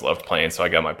 I've always loved planes. So I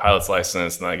got my pilot's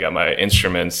license, and I got my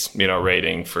instruments,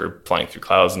 rating for flying through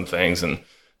clouds and things. And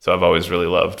so I've always really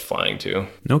loved flying too.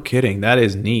 No kidding. That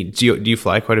is neat. Do you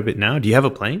fly quite a bit now? Do you have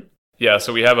a plane? Yeah,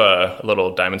 so we have a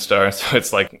little Diamond Star. So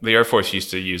it's like the Air Force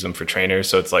used to use them for trainers.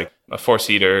 So it's like a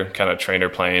 4-seater kind of trainer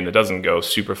plane. It doesn't go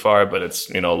super far, but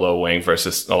it's, low wing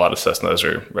versus a lot of Cessnas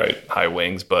are high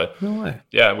wings. But no way.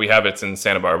 Yeah, we have it in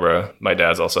Santa Barbara. My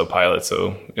dad's also a pilot,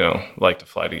 so, like to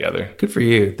fly together. Good for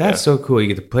you. That's so cool. You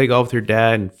get to play golf with your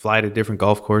dad and fly to different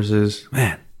golf courses.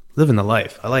 Man, living the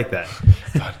life. I like that.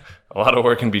 A lot of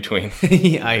work in between.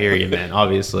 I hear you, man,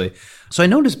 obviously. So I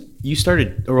noticed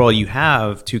you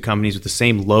have 2 companies with the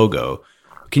same logo.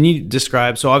 Can you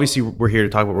describe, so obviously we're here to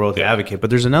talk about Royalty Advocate, but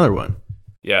there's another one.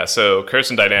 Yeah, so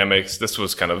Gilson Dynamics, this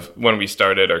was kind of, when we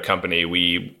started our company,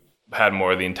 we had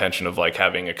more the intention of like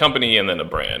having a company and then a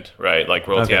brand, right? Like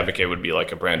Royalty Advocate would be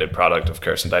like a branded product of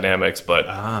Gilson Dynamics, but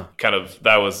kind of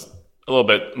that was a little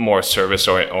bit more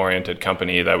service-oriented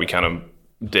company that we kind of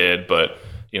did, but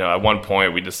at one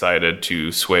point we decided to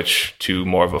switch to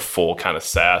more of a full kind of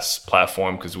SaaS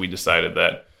platform, because we decided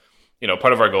that,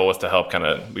 part of our goal was to help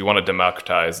we want to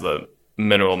democratize the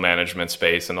mineral management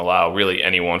space and allow really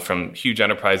anyone from huge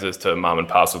enterprises to mom and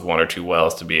pops with 1 or 2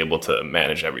 wells to be able to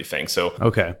manage everything. So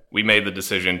we made the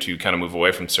decision to kind of move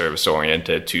away from service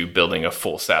oriented to building a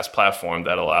full SaaS platform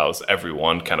that allows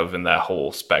everyone kind of in that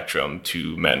whole spectrum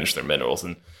to manage their minerals.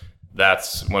 And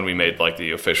that's when we made like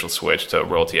the official switch to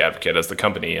Royalty Advocate as the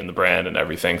company and the brand and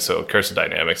everything. So Cursor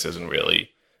Dynamics isn't really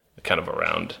kind of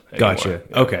around anymore. Gotcha.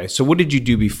 Yeah. Okay. So what did you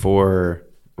do before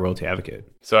Royalty Advocate?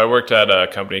 So I worked at a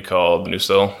company called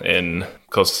Nussil in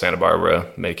close to Santa Barbara,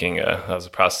 I was a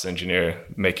process engineer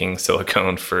making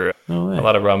silicone for a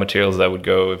lot of raw materials that would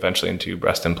go eventually into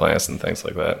breast implants and things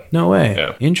like that. No way.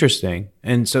 Yeah. Interesting.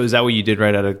 And so is that what you did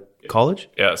right out of college?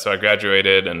 Yeah. So I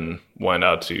graduated and went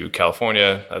out to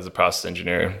California as a process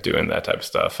engineer doing that type of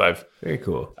stuff. Very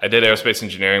cool. I did aerospace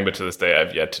engineering, but to this day,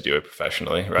 I've yet to do it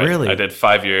professionally. Right? Really? I did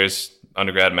 5 years,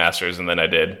 undergrad, master's, and then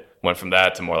went from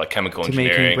that to more like chemical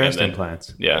engineering. Making breast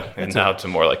implants. Yeah. And now to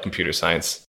more like computer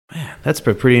science. Man, that's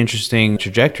a pretty interesting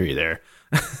trajectory there.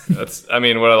 What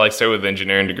I like to say with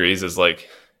engineering degrees is like,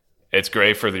 it's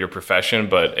great for your profession,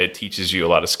 but it teaches you a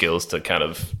lot of skills to kind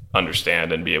of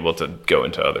understand and be able to go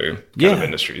into other kind of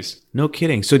industries. No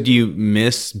kidding. So do you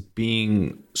miss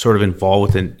being sort of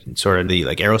involved within sort of the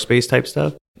like aerospace type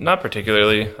stuff? Not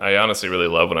particularly. I honestly really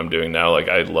love what I'm doing now. Like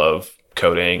I love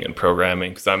coding and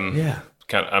programming because I'm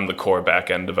the core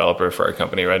back-end developer for our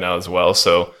company right now as well.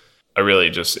 So I really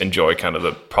just enjoy kind of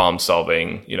the problem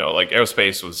solving, like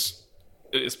aerospace was,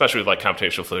 especially with like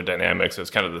computational fluid dynamics, it was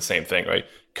kind of the same thing, right?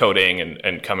 Coding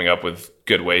and coming up with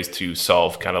good ways to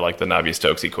solve kind of like the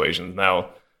Navier-Stokes equations. Now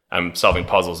I'm solving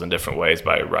puzzles in different ways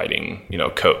by writing,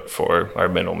 code for our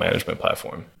mineral management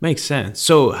platform. Makes sense.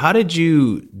 So how did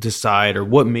you decide, or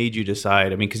what made you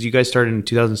decide? I mean, because you guys started in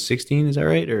 2016, is that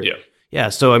right? Yeah.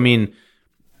 So, I mean,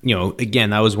 again,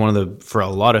 that was for a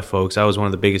lot of folks, that was one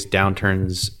of the biggest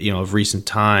downturns, of recent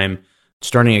time.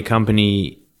 Starting a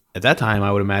company at that time,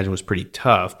 I would imagine, was pretty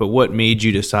tough. But what made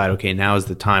you decide, okay, now is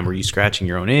the time? Were you scratching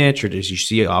your own itch, or did you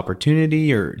see an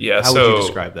opportunity, or how would you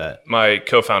describe that? My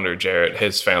co-founder, Jarrett,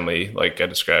 his family, like I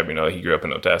described, he grew up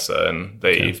in Odessa, and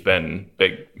they've been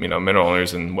big, mineral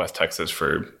owners in West Texas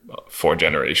for 4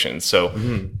 generations. So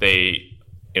they,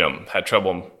 had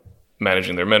trouble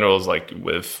managing their minerals like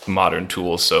with modern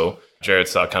tools. So Jarrett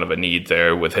saw kind of a need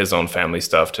there with his own family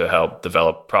stuff to help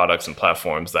develop products and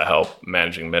platforms that help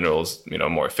managing minerals,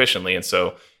 more efficiently. And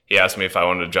so he asked me if I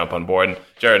wanted to jump on board. And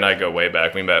Jarrett and I go way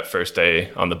back. We met first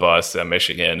day on the bus at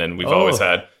Michigan, and we've always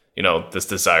had, this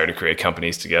desire to create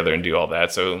companies together and do all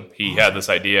that. So he had this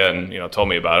idea and, told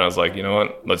me about it. I was like, you know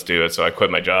what, let's do it. So I quit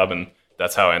my job, and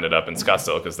that's how I ended up in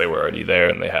Scottsdale, because they were already there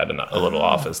and they had a little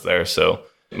office there. So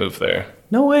moved there.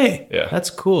 No way. Yeah. That's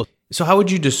cool. So how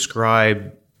would you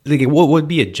describe, what would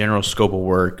be a general scope of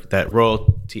work that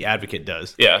Royalty Advocate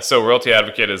does? Yeah. So Royalty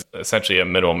Advocate is essentially a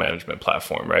mineral management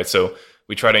platform, right? So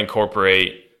we try to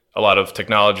incorporate a lot of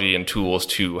technology and tools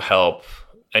to help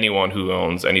anyone who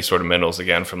owns any sort of minerals,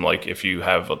 again, from like if you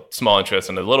have a small interest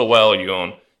in a little well, you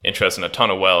own interest in a ton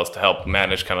of wells, to help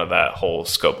manage kind of that whole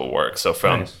scope of work. So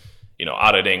from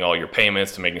auditing all your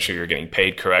payments to making sure you're getting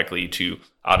paid correctly, to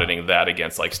auditing that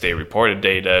against like state reported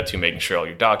data, to making sure all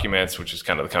your documents, which is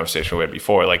kind of the conversation we had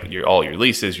before, like all your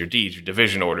leases, your deeds, your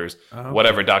division orders,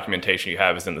 whatever documentation you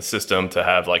have is in the system, to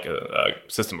have like a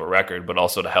system of record, but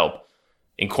also to help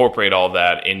incorporate all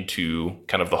that into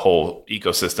kind of the whole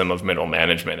ecosystem of mineral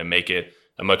management and make it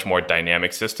a much more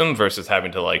dynamic system versus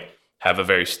having to like have a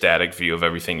very static view of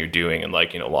everything you're doing and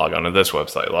like, log on to this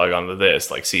website, log on to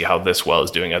this, like see how this well is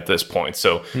doing at this point.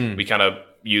 So we kind of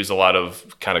use a lot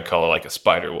of kind of call it like a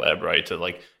spider web, right? To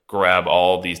like grab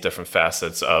all these different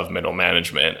facets of mineral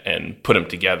management and put them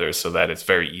together so that it's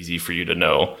very easy for you to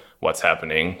know what's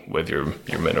happening with your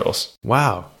minerals.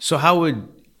 Wow. So how would,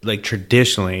 like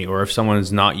traditionally, or if someone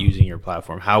is not using your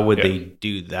platform, how would they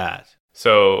do that?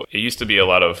 So it used to be a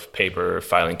lot of paper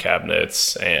filing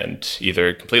cabinets and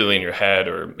either completely in your head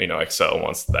or, Excel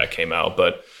once that came out.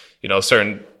 But,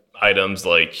 certain items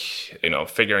like,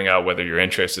 figuring out whether your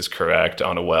interest is correct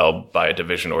on a well by a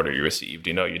division order you received,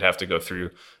 you'd have to go through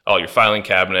all your filing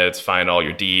cabinets, find all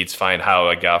your deeds, find how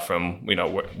it got from,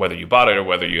 whether you bought it or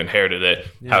whether you inherited it,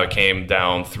 how it came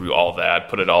down through all that,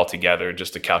 put it all together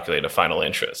just to calculate a final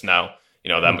interest. Now,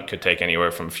 that could take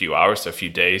anywhere from a few hours to a few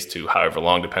days to however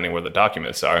long, depending where the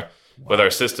documents are. With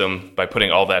our system, by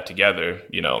putting all that together,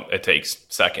 it takes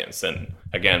seconds. And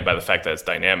again, by the fact that it's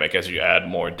dynamic, as you add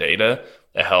more data,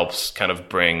 it helps kind of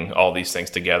bring all these things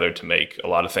together to make a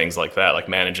lot of things like that, like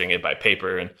managing it by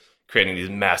paper and creating these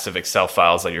massive Excel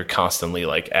files that you're constantly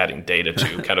like adding data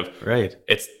to. Kind of right.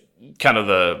 It's kind of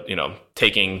the,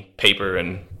 taking paper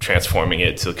and transforming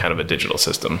it to kind of a digital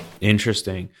system.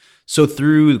 Interesting. So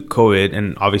through COVID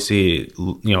and obviously,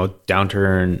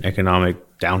 downturn, economic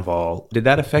downfall, did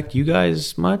that affect you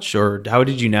guys much, or how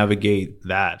did you navigate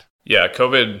that? Yeah,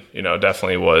 COVID,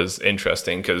 definitely was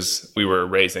interesting because we were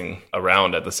raising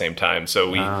around at the same time.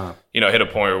 So we, hit a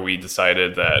point where we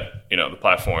decided that, the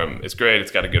platform is great.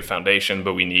 It's got a good foundation,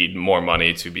 but we need more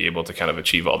money to be able to kind of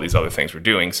achieve all these other things we're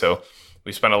doing. So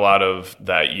we spent a lot of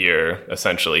that year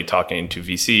essentially talking to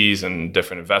VCs and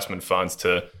different investment funds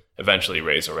to eventually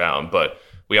raise around. But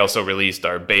we also released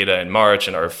our beta in March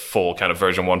and our full kind of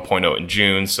version 1.0 in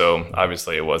June. So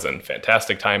obviously it wasn't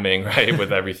fantastic timing, right?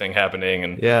 With everything happening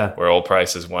and where oil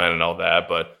prices went and all that.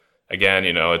 But again,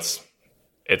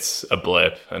 it's a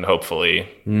blip, and hopefully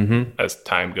as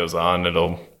time goes on,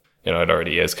 it'll, it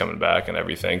already is coming back and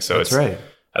everything. So That's right.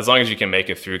 As long as you can make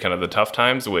it through kind of the tough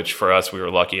times, which for us, we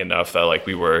were lucky enough that like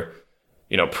we were,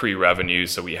 pre-revenue.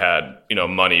 So we had,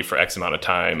 money for X amount of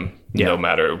time, no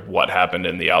matter what happened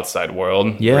in the outside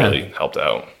world, really helped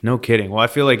out. No kidding. Well, I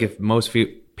feel like if most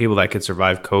people that could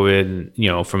survive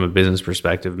COVID, from a business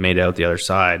perspective, made it out the other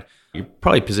side, you're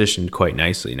probably positioned quite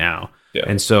nicely now. Yeah.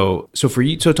 And so for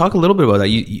you, so talk a little bit about that.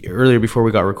 You earlier before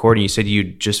we got recording, you said you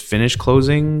just finished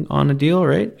closing on a deal,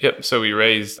 right? Yep. So we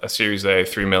raised a Series A,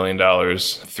 $3 million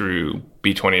through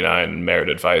B29 Merit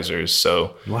Advisors.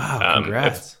 So wow,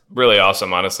 congrats. It's really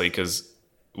awesome, honestly, because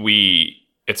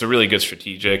it's a really good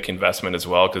strategic investment as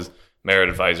well, because Merit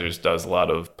Advisors does a lot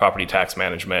of property tax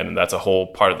management, and that's a whole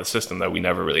part of the system that we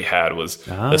never really had was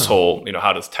this whole,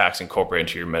 how does tax incorporate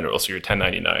into your minerals? So your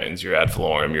 1099s, your ad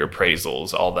valorem, your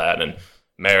appraisals, all that. And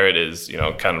Merit is,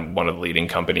 kind of one of the leading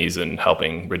companies in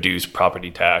helping reduce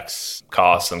property tax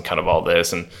costs and kind of all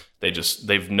this. And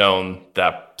they've known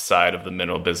that side of the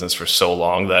mineral business for so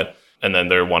long and then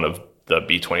they're one of the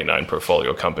B29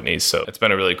 portfolio companies. So it's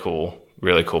been a really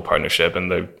cool partnership, and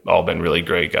they've all been really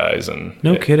great guys. And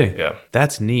no kidding. Yeah.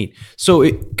 That's neat. So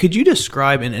could you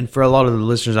describe, and for a lot of the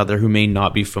listeners out there who may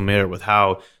not be familiar with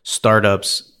how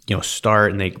startups,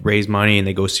 start and they raise money and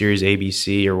they go Series A, B,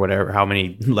 C or whatever, how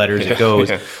many letters it goes.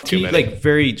 Can you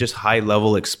very just high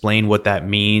level explain what that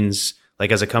means?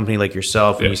 Like as a company like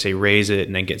yourself, when you say raise it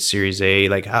and then get Series A,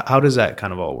 like how does that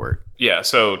kind of all work? Yeah.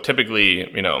 So typically,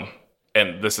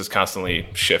 and this is constantly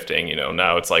shifting,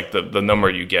 now it's like the number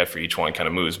you get for each one kind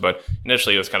of moves. But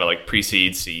initially it was kind of like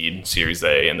pre-seed, seed, Series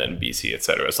A, and then BC, et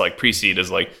cetera. So like pre-seed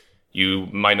is like you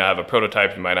might not have a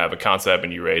prototype, you might not have a concept,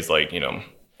 and you raise like,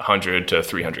 100 to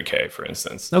 300K, for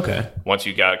instance. Okay. Once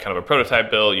you got kind of a prototype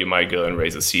built, you might go and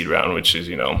raise a seed round, which is,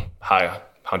 high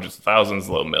hundreds of thousands,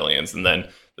 low millions. And then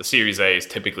the Series A is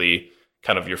typically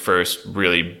kind of your first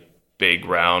really big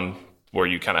round where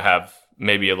you kind of have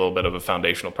maybe a little bit of a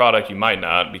foundational product. You might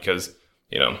not, because,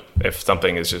 if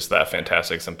something is just that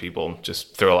fantastic, some people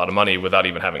just throw a lot of money without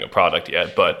even having a product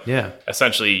yet. But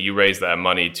essentially you raise that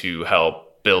money to help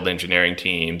build engineering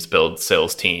teams, build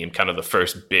sales team, kind of the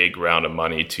first big round of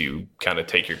money to kind of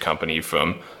take your company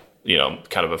from,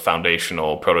 kind of a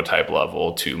foundational prototype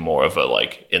level to more of a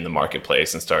like in the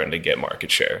marketplace and starting to get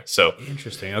market share. So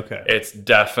interesting. Okay. It's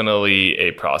definitely a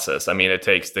process. I mean,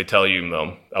 they tell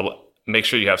you, make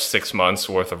sure you have 6 months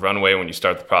worth of runway when you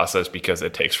start the process, because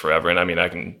it takes forever. And I mean, I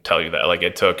can tell you that like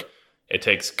it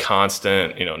takes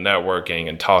constant, networking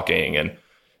and talking and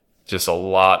just a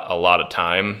lot of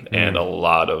time and a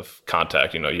lot of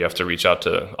contact. You have to reach out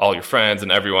to all your friends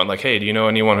and everyone like, hey, do you know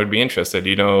anyone who'd be interested? Do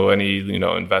you know any,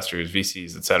 investors,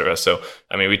 VCs, et cetera? So,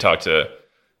 I mean, we talked to,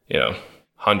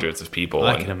 hundreds of people.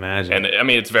 I can imagine. And I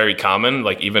mean, it's very common,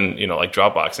 like even, like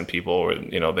Dropbox and people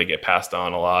where, they get passed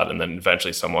on a lot and then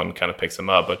eventually someone kind of picks them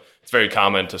up. But it's very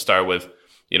common to start with,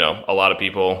 a lot of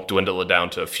people, dwindle it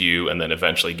down to a few, and then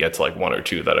eventually get to like one or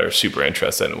two that are super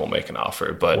interested and will make an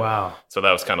offer. But wow. So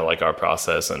that was kind of like our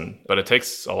process. But it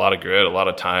takes a lot of grit, a lot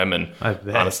of time, and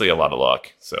honestly, a lot of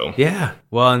luck. So yeah.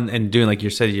 Well, and doing, like you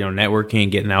said, networking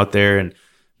and getting out there and,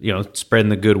 spreading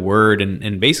the good word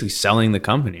and basically selling the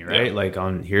company, right? Yeah.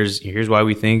 Like here's why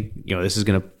we think, this is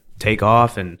going to take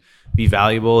off and be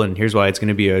valuable, and here's why it's going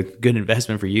to be a good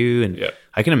investment for you. And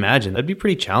I can imagine that'd be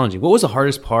pretty challenging. What was the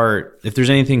hardest part, if there's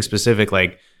anything specific,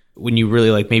 like when you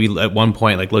really like maybe at one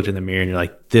point like looked in the mirror and you're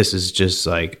like, this is just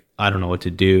like, I don't know what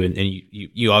to do, and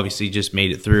you obviously just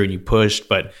made it through and you pushed,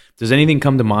 but does anything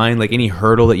come to mind, like any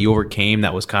hurdle that you overcame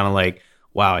that was kind of like,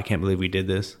 wow, I can't believe we did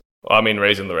this? Well, I mean,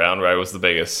 raising the round, right, was the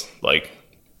biggest, like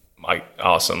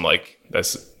awesome, like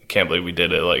can't believe we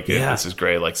did it. Like, this is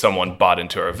great. Like someone bought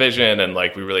into our vision and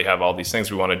like, we really have all these things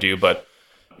we want to do, but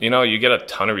you get a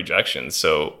ton of rejections.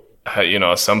 So,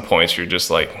 at some points you're just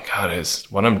like, God, is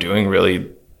what I'm doing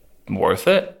really worth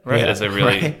it? Right. Is it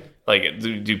really like,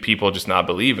 do people just not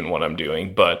believe in what I'm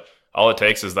doing? But all it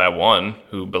takes is that one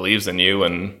who believes in you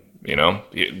and you know,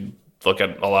 you look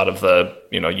at a lot of the,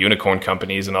 you know, unicorn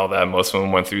companies and all that. Most of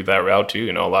them went through that route too.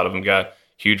 You know, a lot of them got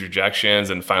huge rejections,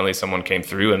 and finally someone came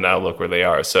through, and now look where they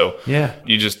are. So yeah,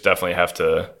 you just definitely have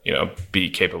to, you know, be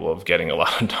capable of getting a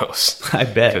lot of no's. I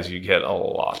bet. Because you get a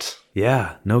lot.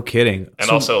 Yeah, no kidding. And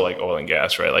also like oil and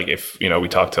gas, right? Like if, you know, we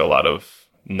talk to a lot of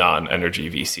non-energy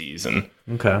VCs, and,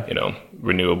 you know,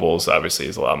 renewables obviously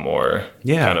is a lot more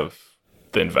kind of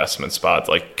the investment spot,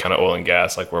 like kind of oil and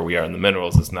gas, like where we are in the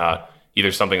minerals, is not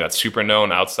either something that's super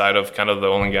known outside of kind of the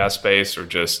oil and gas space, or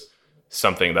just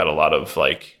something that a lot of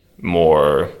like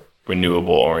more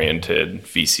renewable oriented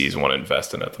VCs want to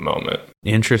invest in at the moment.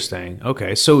 Interesting.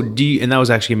 Okay. So and that was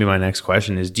actually gonna be my next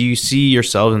question, is do you see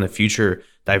yourselves in the future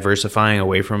diversifying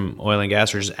away from oil and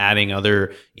gas, or just adding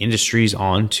other industries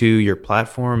onto your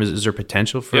platform? Is there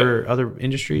potential for other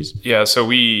industries? Yeah. So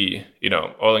we, you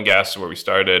know, oil and gas is where we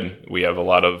started. We have a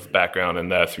lot of background in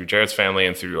that through Jared's family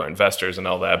and through our investors and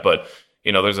all that. But,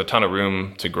 you know, there's a ton of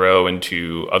room to grow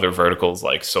into other verticals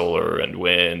like solar and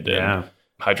wind and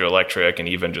hydroelectric, and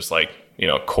even just like, you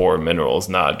know, core minerals,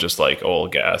 not just like oil,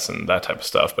 gas and that type of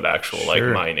stuff, but actual like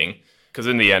mining. Because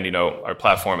in the end, you know, our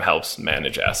platform helps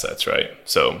manage assets, right?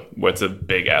 So what's a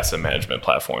big asset management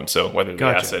platform? So whether the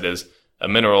asset is a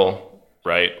mineral,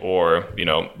 right, or, you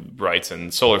know, rights in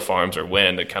solar farms or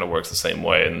wind, it kind of works the same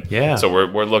way. And so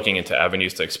we're looking into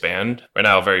avenues to expand. Right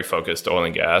now, very focused oil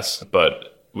and gas,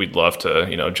 but we'd love to,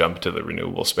 you know, jump to the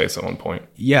renewable space at one point.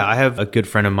 Yeah, I have a good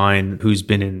friend of mine who's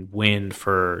been in wind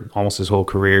for almost his whole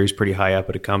career. He's pretty high up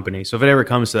at a company. So if it ever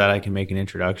comes to that, I can make an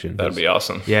introduction. That'd be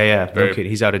awesome. Yeah. No kidding.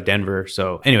 He's out of Denver.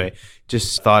 So anyway,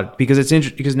 just thought, because it's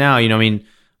interesting, because now, you know, I mean,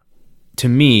 to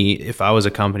me, if I was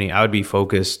a company, I would be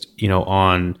focused, you know,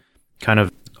 on kind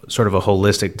of sort of a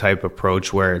holistic type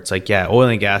approach where it's like, yeah, oil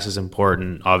and gas is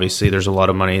important. Obviously, there's a lot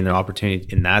of money and the opportunity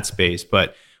in that space.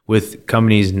 But with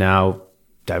companies now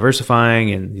diversifying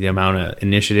and the amount of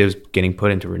initiatives getting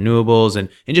put into renewables and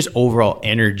just overall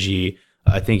energy,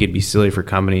 I think it'd be silly for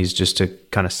companies just to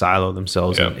kind of silo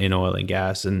themselves in oil and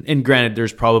gas. And granted,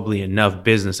 there's probably enough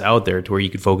business out there to where you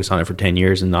could focus on it for 10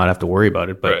 years and not have to worry about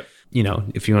it. But, you know,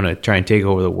 if you want to try and take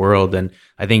over the world, then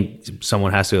I think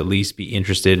someone has to at least be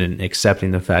interested in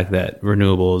accepting the fact that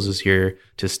renewables is here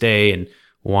to stay, and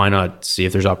why not see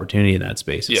if there's opportunity in that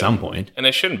space at some point? And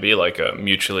it shouldn't be like a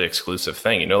mutually exclusive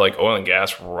thing. You know, like oil and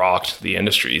gas rocked the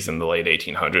industries in the late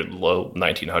 1800s, low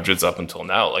 1900s up until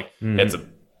now. Like it's a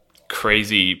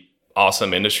crazy,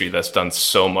 awesome industry that's done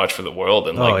so much for the world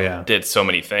and did so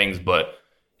many things. But,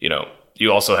 you know,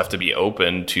 you also have to be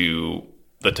open to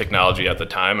the technology at the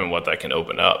time and what that can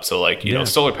open up. So like, you know,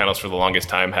 solar panels for the longest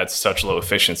time had such low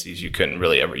efficiencies, you couldn't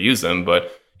really ever use them.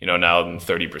 But, you know, now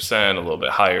 30%, a little bit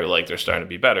higher, like they're starting to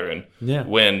be better, and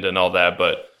wind and all that.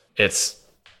 But it's,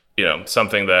 you know,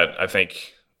 something that I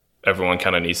think everyone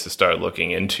kind of needs to start looking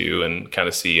into and kind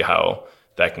of see how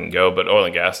that can go. But oil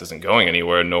and gas isn't going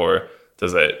anywhere, nor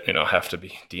does it, you know, have to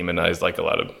be demonized like a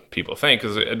lot of people think,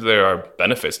 because there are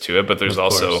benefits to it. But there's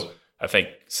also, I think,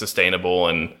 sustainable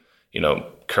and, you know,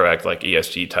 correct like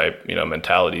ESG type, you know,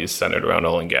 mentalities centered around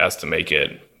oil and gas to make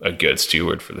it a good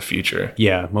steward for the future.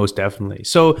 Yeah, most definitely.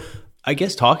 So I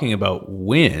guess talking about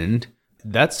wind,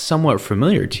 that's somewhat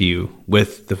familiar to you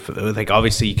with the, like,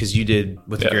 obviously, because you did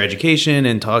with your education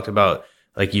and talked about,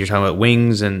 like, you're talking about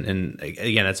wings and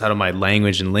again, that's out of my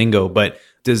language and lingo, but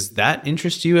does that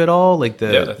interest you at all? Like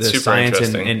the science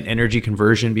and energy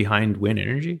conversion behind wind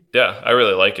energy? Yeah, I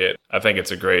really like it. I think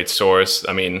it's a great source.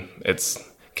 I mean,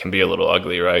 can be a little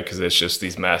ugly, right? Because it's just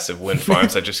these massive wind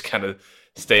farms that just kind of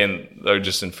they're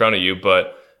just in front of you.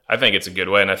 But I think it's a good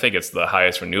way. And I think it's the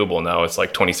highest renewable now. It's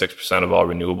like 26% of all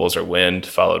renewables are wind,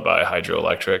 followed by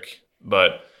hydroelectric.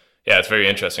 But yeah, it's very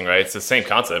interesting, right? It's the same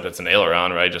concept. It's an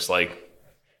aileron, right? Just like,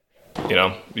 you know,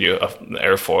 an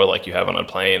airfoil like you have on a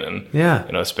plane, and,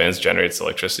 you know, spins, generates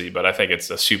electricity. But I think it's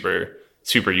a super,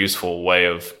 super useful way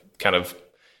of kind of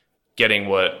getting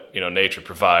what, you know, nature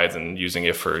provides and using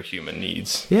it for human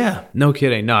needs. Yeah, no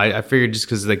kidding. No, I figured just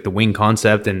because like the wing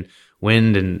concept and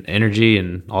wind and energy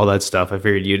and all that stuff, I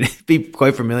figured you'd be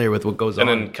quite familiar with what goes on.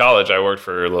 And in college, I worked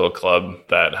for a little club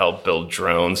that helped build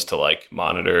drones to like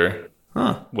monitor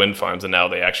wind farms. And now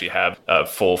they actually have a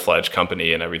full-fledged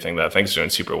company and everything that I think is doing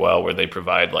super well, where they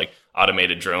provide like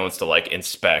automated drones to like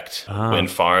inspect wind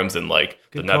farms in like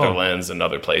the Netherlands and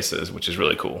other places, which is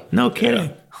really cool. No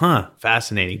kidding.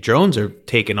 Fascinating. Drones are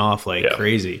taking off like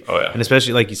crazy. And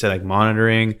especially, like you said, like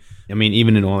monitoring. I mean,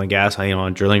 even in oil and gas, you know,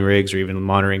 on drilling rigs or even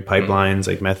monitoring pipelines,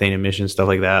 like methane emissions, stuff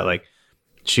like that. Like,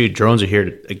 shoot, drones are here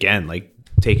to, again, like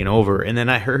taking over. And then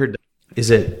I heard, is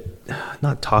it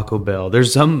not Taco Bell?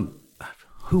 There's some,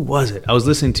 who was it? I was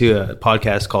listening to a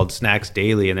podcast called Snacks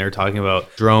Daily, and they were talking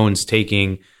about drones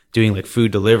doing like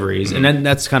food deliveries. And then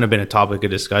that's kind of been a topic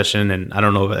of discussion. And I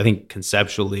don't know, I think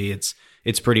conceptually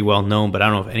it's pretty well known, but I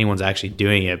don't know if anyone's actually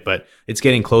doing it, but it's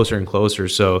getting closer and closer.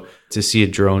 So to see a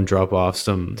drone drop off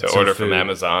some order food from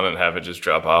Amazon and have it just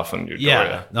drop off on your door.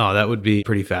 Yeah, no, that would be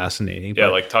pretty fascinating. Yeah,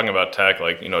 like talking about tech,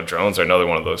 like, drones are another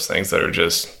one of those things that are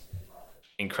just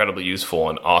incredibly useful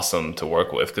and awesome to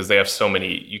work with because they have so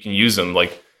many, you can use them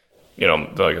like I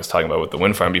was talking about with the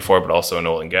wind farm before, but also in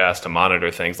oil and gas to monitor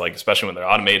things like, especially when they're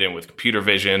automated and with computer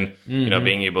vision,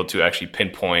 being able to actually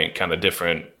pinpoint kind of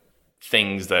different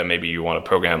things that maybe you want to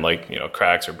program, like,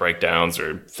 cracks or breakdowns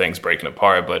or things breaking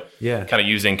apart, but kind of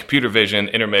using computer vision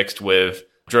intermixed with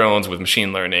drones, with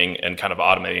machine learning, and kind of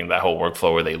automating that whole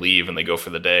workflow where they leave and they go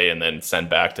for the day and then send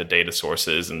back to data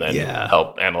sources and then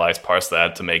help analyze, parse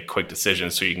that to make quick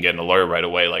decisions so you can get an alert right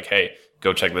away, like, hey,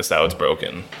 go check this out, it's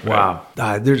broken. Wow.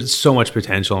 There's so much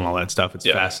potential and all that stuff. It's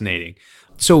fascinating.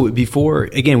 So before,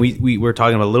 again, we were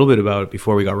talking a little bit about it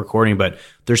before we got recording, but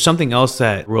there's something else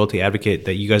that Royalty Advocate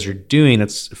that you guys are doing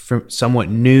that's somewhat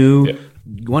new. Yeah.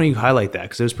 Why don't you highlight that?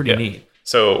 Because it was pretty neat.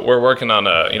 So we're working on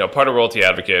part of Royalty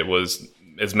Advocate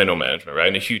is mineral management, right?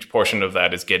 And a huge portion of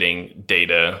that is getting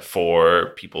data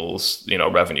for people's,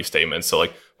 revenue statements. So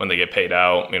like when they get paid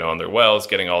out, on their wells,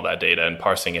 getting all that data and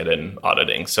parsing it and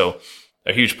auditing. So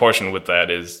a huge portion with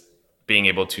that is being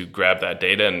able to grab that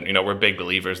data. And, we're big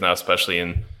believers now, especially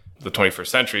in the 21st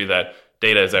century, that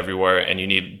data is everywhere and you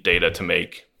need data to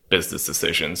make business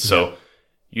decisions. So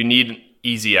you need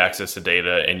easy access to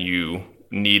data and you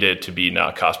need it to be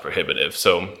not cost prohibitive.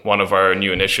 So one of our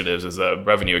new initiatives is a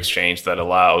revenue exchange that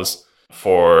allows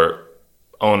for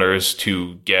owners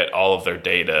to get all of their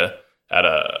data at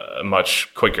a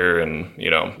much quicker and,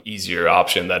 easier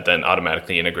option that then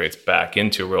automatically integrates back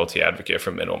into Royalty Advocate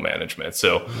for mineral management.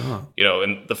 So,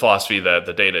 in the philosophy that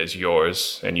the data is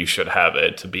yours and you should have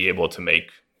it to be able to make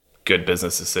good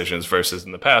business decisions versus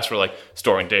in the past where like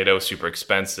storing data was super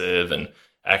expensive and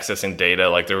accessing data,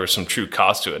 like there was some true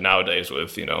cost to it. Nowadays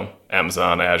with,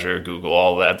 Amazon, Azure, Google,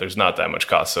 all that, there's not that much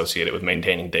cost associated with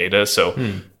maintaining data. So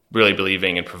really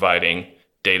believing in providing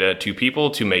data to people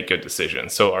to make good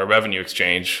decisions. So our revenue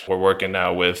exchange, we're working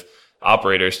now with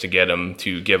operators to get them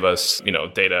to give us,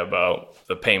 data about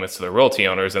the payments to the royalty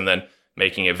owners and then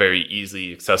making it very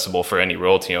easily accessible for any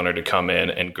royalty owner to come in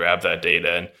and grab that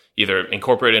data and either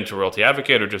incorporate it into Royalty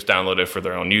Advocate or just download it for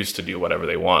their own use to do whatever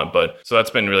they want. But so that's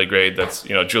been really great. That's,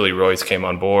 Julie Royce came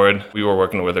on board. We were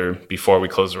working with her before we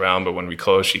closed around, but when we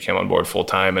closed, she came on board full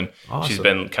time and she's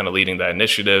been kind of leading that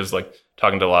initiatives, like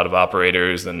talking to a lot of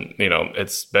operators and,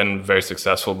 it's been very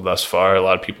successful thus far. A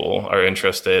lot of people are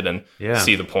interested and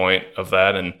see the point of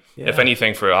that. And if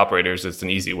anything for operators, it's an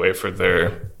easy way for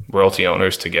their royalty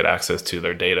owners to get access to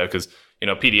their data because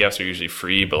PDFs are usually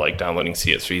free, but like downloading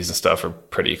CSVs and stuff are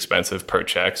pretty expensive per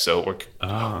check. So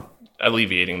we're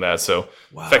alleviating that. So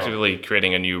effectively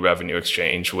creating a new revenue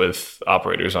exchange with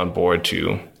operators on board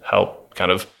to help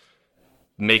kind of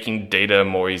making data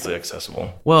more easily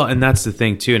accessible. Well, and that's the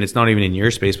thing too. And it's not even in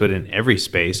your space, but in every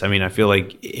space. I mean, I feel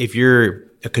like if you're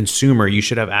a consumer, you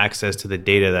should have access to the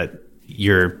data that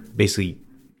you're basically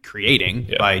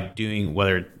creating by doing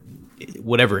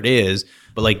whatever it is.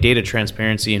 But like data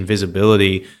transparency and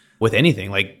visibility with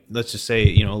anything, like let's just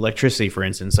say, electricity, for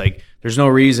instance, like there's no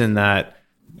reason that,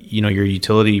 your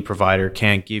utility provider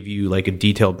can't give you like a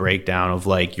detailed breakdown of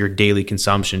like your daily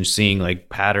consumption, seeing like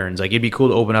patterns. Like it'd be cool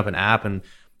to open up an app and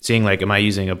seeing like, am I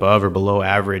using above or below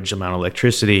average amount of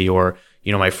electricity or,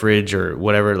 my fridge or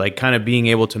whatever, like kind of being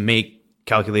able to make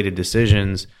calculated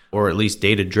decisions or at least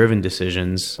data-driven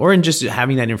decisions, or in just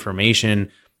having that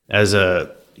information as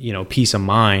a, peace of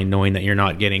mind, knowing that you're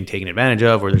not getting taken advantage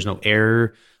of or there's no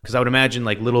error. Because I would imagine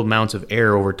like little amounts of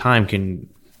error over time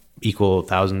can equal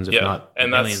thousands, if not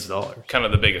and millions of dollars. Kind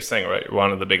of the biggest thing, right?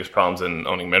 One of the biggest problems in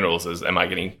owning minerals is, am I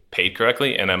getting paid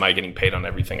correctly? And am I getting paid on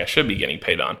everything I should be getting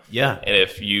paid on? Yeah. And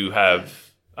if you have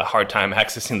a hard time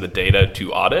accessing the data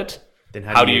to audit, then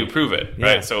how do you prove it,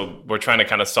 right? So we're trying to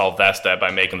kind of solve that step by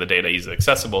making the data easily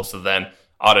accessible. So then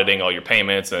auditing all your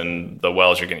payments and the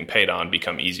wells you're getting paid on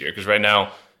become easier. Because right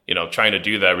now, trying to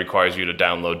do that requires you to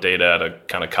download data at a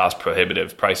kind of cost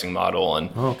prohibitive pricing model. And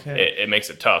it makes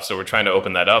it tough. So we're trying to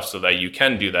open that up so that you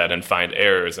can do that and find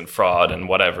errors and fraud and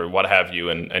what have you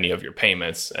in any of your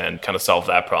payments and kind of solve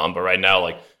that problem. But right now,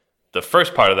 like the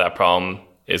first part of that problem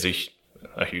is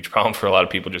a huge problem for a lot of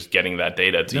people, just getting that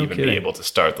data to be able to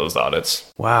start those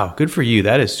audits. Wow. Good for you.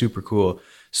 That is super cool.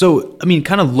 So, I mean,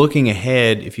 kind of looking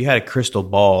ahead, if you had a crystal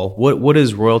ball, what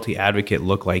does Royalty Advocate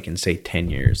look like in, say, 10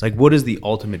 years? Like, what is the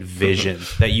ultimate vision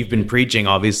that you've been preaching,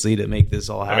 obviously, to make this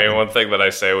all happen? I mean, one thing that I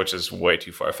say, which is way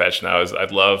too far-fetched now, is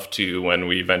I'd love to, when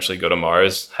we eventually go to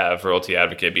Mars, have Royalty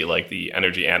Advocate be like the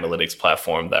energy analytics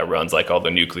platform that runs like all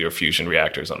the nuclear fusion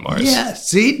reactors on Mars. Yeah,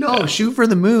 see? No, shoot for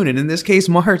the moon. And in this case,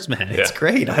 Mars, man. It's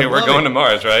great. I mean, we're going to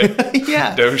Mars, right?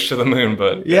 Yeah. Doge to the moon,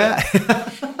 but... Yeah.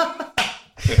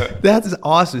 That's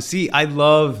awesome. See, I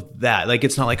love that. Like,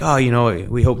 it's not like, oh,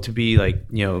 we hope to be like,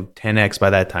 10x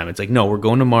by that time. It's like, no, we're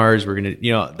going to Mars. We're going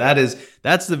to,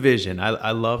 that's the vision.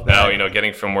 I love that. Now,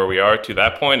 getting from where we are to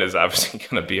that point is obviously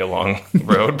going to be a long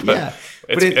road, but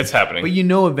it's happening. But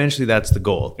eventually that's the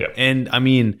goal. Yep. And I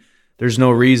mean, there's no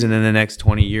reason in the next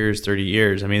 20 years, 30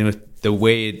 years. I mean, with the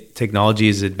way technology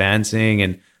is advancing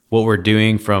and what we're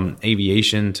doing from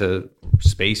aviation to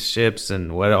spaceships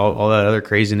and what all that other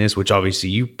craziness, which obviously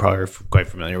you probably are quite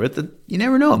familiar with, you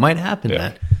never know. It might happen,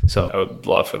 man. So I would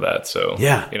love for that. So,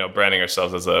 branding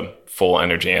ourselves as a full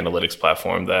energy analytics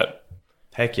platform that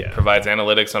provides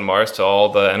analytics on Mars to all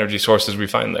the energy sources we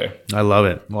find there. I love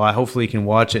it. Well, I hopefully can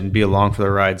watch it and be along for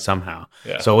the ride somehow.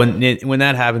 Yeah. So when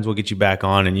that happens, we'll get you back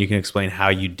on and you can explain how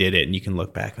you did it and you can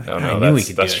look back. Like,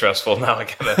 that's stressful. Now I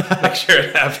gotta make sure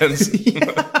it happens.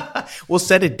 We'll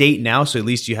set a date now, so at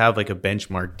least you have like a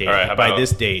benchmark date. All right, by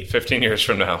this date. 15 years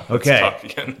from now. Okay. Let's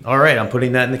talk again. All right, I'm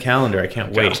putting that in the calendar. I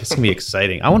can't wait. It's gonna be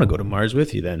exciting. I want to go to Mars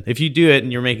with you then. If you do it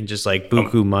and you're making just like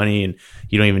buku money and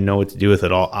you don't even know what to do with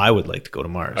it all, I would like to go to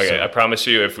Mars. Okay, so. I promise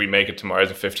you, if we make it to Mars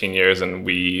in 15 years and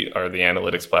we are the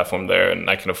analytics platform there and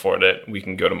I can afford it, we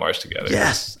can go to Mars together.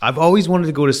 Yes. I've always wanted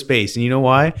to go to space. And you know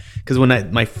why? Because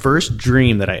my first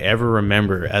dream that I ever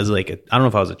remember as like, I don't know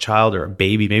if I was a child or a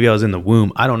baby, maybe I was in the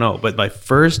womb, I don't know. But my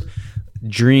first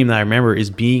dream that I remember is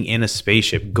being in a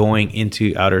spaceship going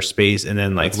into outer space and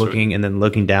then like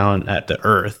looking down at the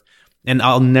Earth. And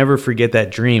I'll never forget that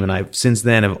dream. And since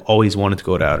then have always wanted to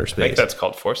go to outer space. I think that's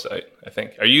called foresight. I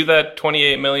think. Are you that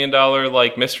 $28 million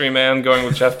like mystery man going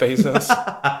with Jeff Bezos?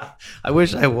 I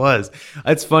wish I was.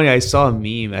 It's funny. I saw a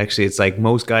meme actually. It's like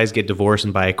most guys get divorced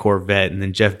and buy a Corvette, and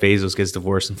then Jeff Bezos gets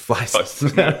divorced and flies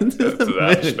to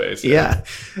outer space. Yeah.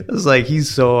 It was like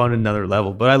he's so on another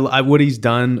level. But I what he's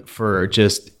done for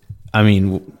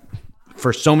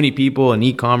for so many people and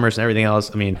e-commerce and everything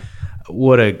else. I mean,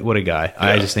 what a guy. Yeah.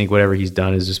 I just think whatever he's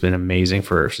done has just been amazing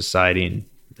for society and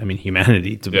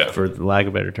humanity, for the lack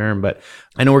of a better term. But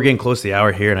I know we're getting close to the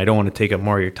hour here and I don't want to take up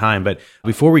more of your time. But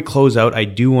before we close out, I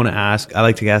do want to I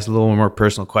like to ask a little more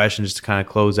personal questions just to kind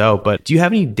of close out. But do you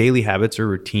have any daily habits or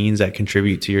routines that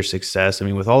contribute to your success? I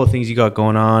mean, with all the things you got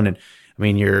going on, and I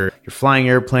mean, you're flying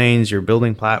airplanes, you're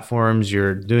building platforms,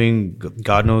 you're doing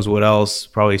God knows what else,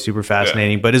 probably super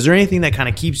fascinating. Yeah. But is there anything that kind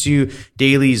of keeps you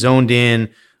daily zoned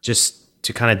in just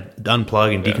to kind of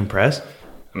unplug and decompress?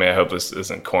 I mean, I hope this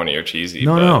isn't corny or cheesy.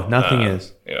 No, nothing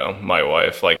is. My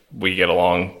wife, like, we get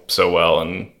along so well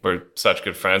and we're such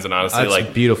good friends. And honestly, that's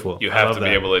like beautiful. You have to be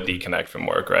able to deconnect from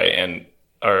work, right? And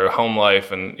our home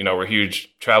life, and we're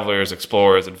huge travelers,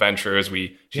 explorers, adventurers.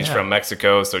 She's from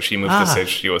Mexico, so she moved to the States.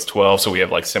 She was 12, so we have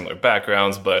like similar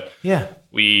backgrounds, but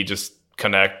we just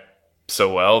connect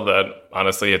so well that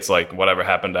honestly, it's like whatever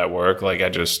happened at work, like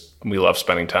we love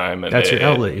spending time. And that's your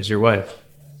outlet is your wife.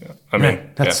 I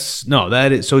mean, that is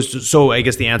so. I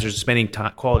guess the answer is spending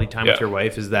quality time with your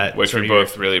wife. Is that which we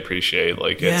both really appreciate?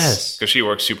 Like, it's because she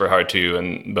works super hard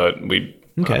too, but we.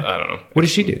 Okay. I don't know. What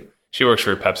does she do? She works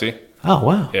for Pepsi. Oh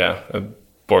wow. Yeah,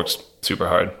 works super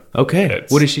hard. Okay.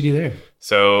 What does she do there?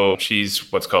 So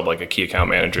she's what's called like a key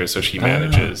account manager. So she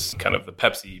manages kind of the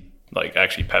Pepsi, like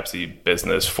actually Pepsi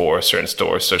business for certain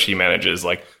stores. So she manages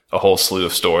like a whole slew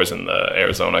of stores in the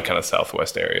Arizona kind of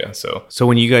Southwest area. So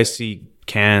when you guys see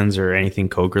cans or anything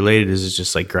Coke related, is it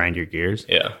just like grind your gears?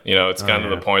 Yeah. It's kind of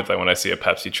the point that when I see a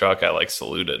Pepsi truck, I like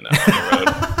salute it now on the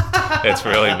road. It's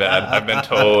really bad. I've been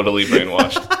totally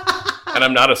brainwashed. And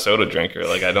I'm not a soda drinker.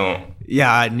 Like, I don't.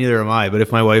 Yeah, neither am I. But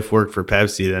if my wife worked for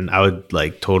Pepsi, then I would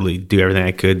like totally do everything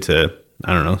I could to,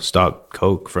 I don't know, stop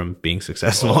Coke from being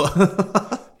successful.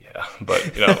 Yeah,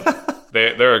 but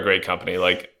they're a great company.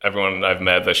 Like everyone I've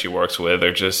met that she works with,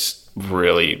 they're just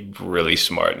really, really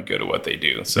smart and good at what they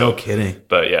do. So, no kidding.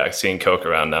 But yeah, seeing Coke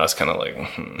around now is kind of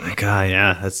like, God,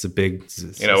 yeah, that's the big.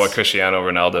 What Cristiano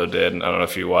Ronaldo did. I don't know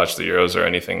if you watched the Euros or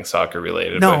anything soccer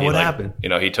related. No, what happened?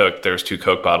 There's 2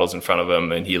 Coke bottles in front of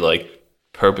him, and he like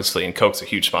purposely, and Coke's a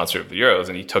huge sponsor of the Euros,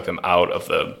 and he took them out of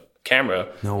the camera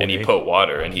he put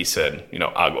water, and he said,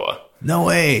 agua. No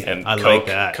way. And I like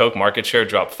that. Coke market share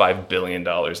dropped $5 billion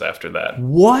after that.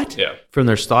 What? Yeah. From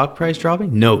their stock price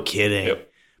dropping? No kidding. Yep.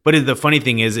 But the funny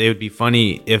thing is, it would be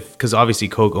funny if, because obviously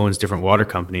Coke owns different water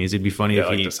companies. It'd be funny if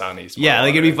like he, Dasani's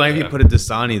like it'd be funny if you put a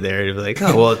Dasani there. It'd be like,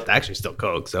 oh, well, it's actually still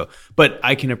Coke. So, but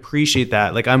I can appreciate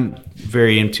that. Like, I'm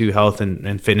very into health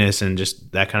and fitness and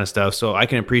just that kind of stuff. So I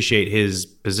can appreciate his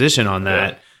position on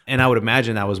that. Yeah. And I would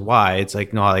imagine that was why. It's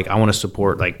like, no, like I want to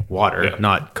support like water,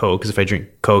 not Coke. Because if I drink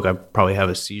Coke, I probably have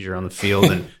a seizure on the field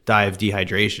and die of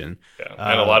dehydration. Yeah.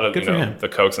 And a lot of the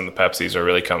Cokes and the Pepsis are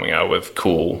really coming out with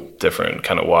cool, different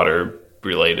kind of water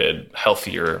related,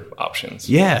 healthier options.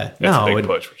 Yeah. It's a big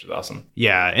push, which is awesome.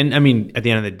 Yeah. And I mean, at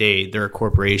the end of the day, they're a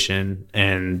corporation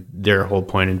and their whole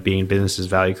point in being business is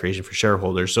value creation for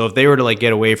shareholders. So if they were to like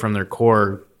get away from their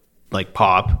core, like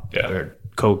pop or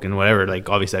Coke and whatever, like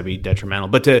obviously that'd be detrimental.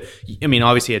 But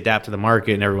obviously adapt to the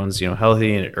market and everyone's,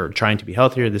 healthy or trying to be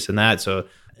healthier, this and that. So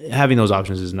having those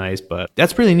options is nice. But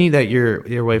that's really neat that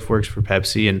your wife works for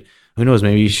Pepsi, and who knows,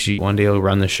 maybe she one day will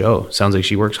run the show. Sounds like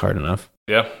she works hard enough.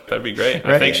 Yeah, that'd be great.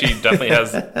 Right? I think she definitely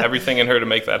has everything in her to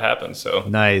make that happen. So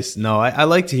nice. No, I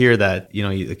like to hear that.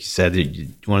 Like you said,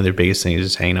 one of their biggest things is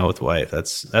just hanging out with wife.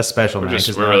 That's special. We're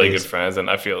really good friends, and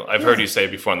I've heard you say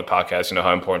before on the podcast,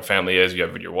 how important family is. You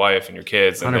have your wife and your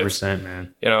kids. 100%,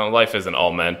 man. Life isn't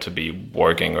all meant to be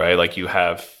working, right? Like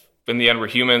in the end, we're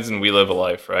humans and we live a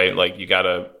life, right? Like you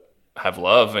gotta have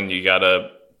love and you gotta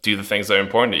do the things that are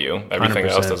important to you. Everything 100%.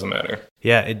 Else doesn't matter.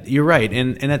 Yeah, you're right.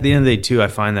 And at the end of the day too, I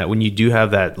find that when you do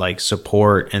have that like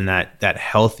support and that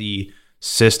healthy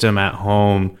system at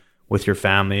home with your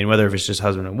family, and whether if it's just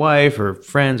husband and wife or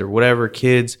friends or whatever,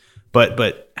 kids,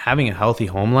 but having a healthy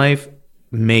home life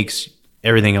makes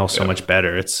everything else so much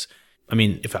better.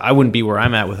 If I wouldn't be where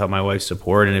I'm at without my wife's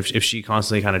support, and if she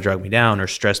constantly kind of drug me down or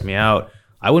stressed me out,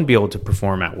 I wouldn't be able to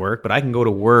perform at work. But I can go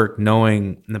to work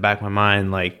knowing in the back of my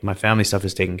mind, like my family stuff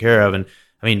is taken care of. And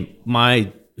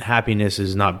my happiness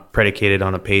is not predicated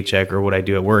on a paycheck or what I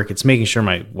do at work. It's making sure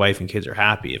my wife and kids are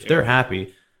happy. If they're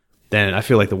happy, then I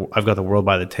feel like I've got the world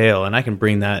by the tail, and I can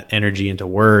bring that energy into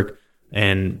work,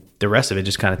 and the rest of it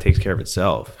just kind of takes care of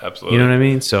itself. Absolutely. You know what I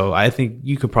mean? So I think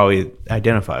you could probably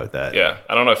identify with that. Yeah.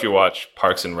 I don't know if you watch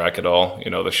Parks and Rec at all,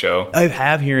 the show. I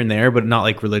have here and there, but not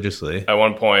like religiously. At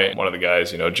one point, one of the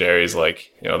guys, Jerry's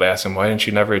like, they asked him, why didn't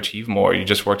you never achieve more? You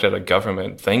just worked at a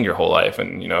government thing your whole life.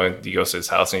 And, he goes to his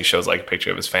house and he shows like a picture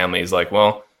of his family. He's like,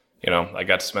 well, I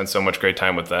got to spend so much great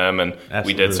time with them, and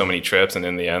we did so many trips, and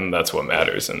in the end, that's what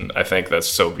matters. And I think that's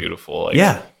so beautiful. Like,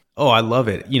 yeah. Oh, I love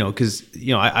it. Because,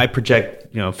 I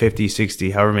project, 50,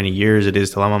 60, however many years it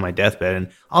is till I'm on my deathbed,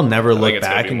 and I'll never look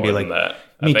back and be like, that.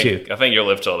 Me too. I think you'll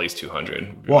live till at least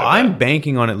 200. Well, I'm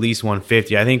banking on at least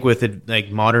 150. I think with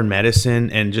like modern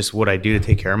medicine and just what I do to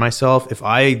take care of myself, if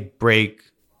I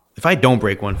don't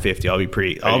break 150, I'll be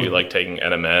pretty. Are you like taking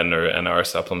NMN or NR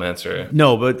supplements or?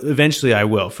 No, but eventually I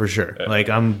will for sure. Yeah. Like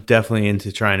I'm definitely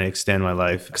into trying to extend my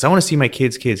life because I want to see my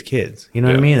kids. You know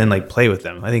what I mean? And like play with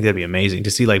them. I think that'd be amazing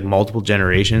to see like multiple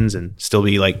generations and still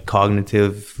be like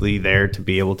cognitively there to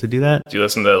be able to do that. Do you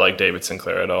listen to like David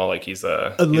Sinclair at all? Like he's been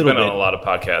on a lot of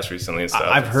podcasts recently and stuff.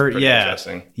 I've heard,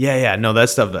 interesting. Yeah. No, that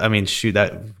stuff. That we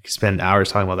could spend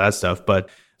hours talking about that stuff, but.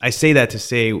 I say that to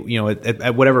say,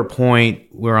 at whatever point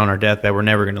we're on our deathbed, we're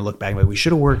never going to look back and be like, we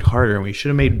should have worked harder and we should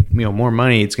have made, more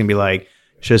money. It's going to be like,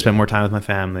 should have spent more time with my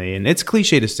family. And it's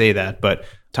cliche to say that, but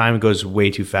time goes way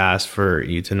too fast for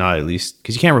you to not at least,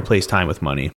 because you can't replace time with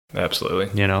money. Absolutely.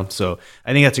 So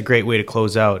I think that's a great way to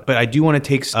close out. But I do want to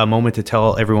take a moment to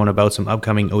tell everyone about some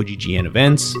upcoming OGGN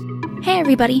events. Hey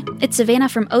everybody, it's Savannah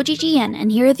from OGGN,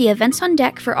 and here are the events on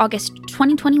deck for August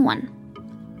 2021.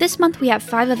 This month we have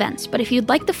 5 events, but if you'd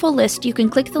like the full list, you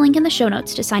can click the link in the show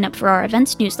notes to sign up for our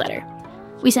events newsletter.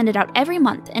 We send it out every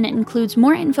month, and it includes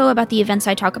more info about the events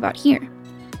I talk about here.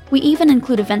 We even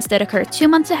include events that occur 2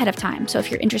 months ahead of time, so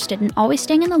if you're interested in always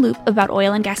staying in the loop about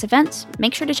oil and gas events,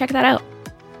 make sure to check that out.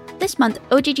 This month,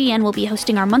 OGGN will be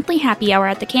hosting our monthly happy hour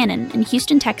at the Cannon in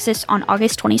Houston, Texas on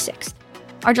August 26th.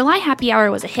 Our July happy hour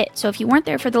was a hit, so if you weren't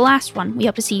there for the last one, we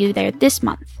hope to see you there this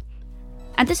month.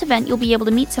 At this event, you'll be able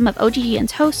to meet some of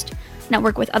OGGN's hosts,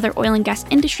 network with other oil and gas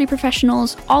industry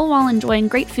professionals, all while enjoying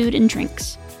great food and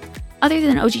drinks. Other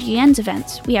than OGGN's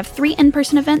events, we have 3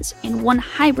 in-person events and 1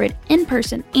 hybrid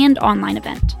in-person and online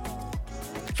event.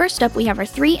 First up, we have our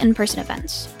 3 in-person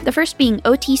events, the first being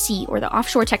OTC, or the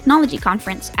Offshore Technology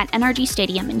Conference at NRG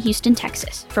Stadium in Houston,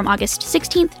 Texas, from August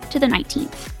 16th to the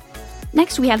 19th.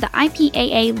 Next, we have the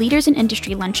IPAA Leaders in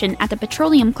Industry Luncheon at the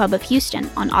Petroleum Club of Houston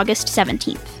on August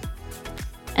 17th.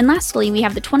 And lastly, we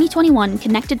have the 2021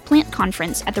 Connected Plant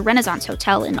Conference at the Renaissance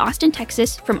Hotel in Austin,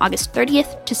 Texas from August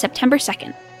 30th to September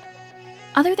 2nd.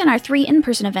 Other than our 3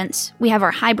 in-person events, we have our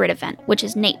hybrid event, which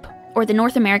is NAPE, or the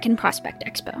North American Prospect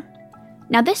Expo.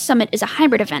 Now this summit is a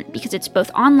hybrid event because it's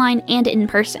both online and in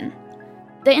person.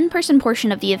 The in-person portion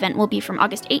of the event will be from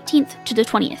August 18th to the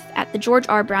 20th at the George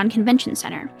R. Brown Convention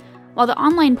Center, while the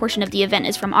online portion of the event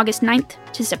is from August 9th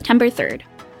to September 3rd.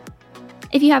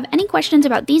 If you have any questions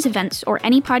about these events or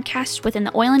any podcasts within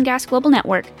the Oil and Gas Global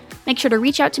Network, make sure to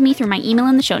reach out to me through my email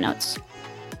in the show notes.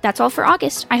 That's all for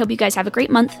August. I hope you guys have a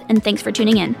great month, and thanks for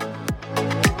tuning in.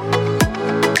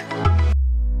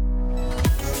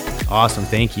 Awesome,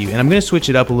 thank you. And I'm going to switch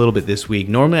it up a little bit this week.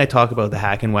 Normally I talk about the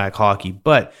hack and whack hockey,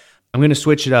 but I'm going to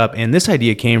switch it up. And this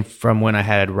idea came from when I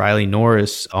had Riley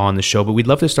Norris on the show, but we'd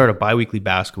love to start a bi-weekly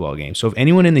basketball game. So if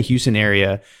anyone in the Houston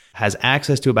area has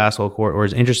access to a basketball court or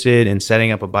is interested in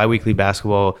setting up a bi-weekly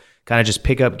basketball kind of just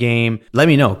pickup game, let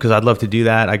me know, because I'd love to do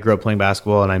that. I grew up playing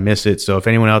basketball and I miss it. So if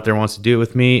anyone out there wants to do it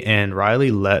with me and Riley,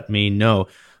 let me know.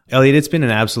 Eliott, it's been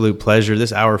an absolute pleasure.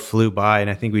 This hour flew by and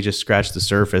I think we just scratched the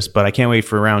surface, but I can't wait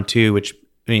for round 2, which,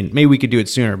 I mean, maybe we could do it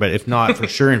sooner, but if not, for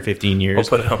sure in 15 years.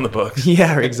 We'll put it on the books.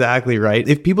 Yeah, exactly right.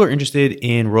 If people are interested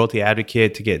in Royalty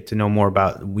Advocate to get to know more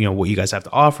about, what you guys have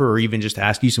to offer, or even just to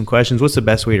ask you some questions, what's the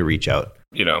best way to reach out?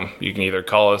 You can either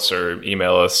call us or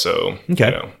email us. So,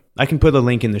 okay. I can put a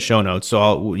link in the show notes. So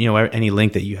I'll, any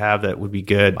link that you have that would be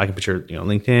good. I can put your,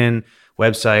 LinkedIn,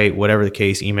 website, whatever the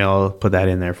case, email, put that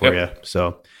in there for you.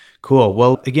 So cool.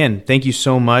 Well, again, thank you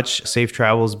so much. Safe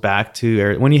travels back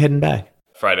to, when are you heading back?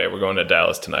 Friday. We're going to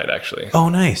Dallas tonight, actually. Oh,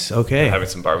 nice. Okay. We're having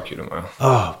some barbecue tomorrow.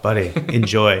 Oh, buddy.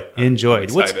 Enjoy.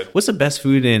 What's the best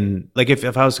food in, like,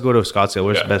 if I was to go to Scottsdale,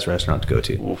 where's the best restaurant to go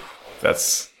to? Oof,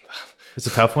 it's a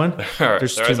tough one.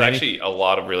 There's actually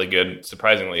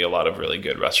surprisingly a lot of really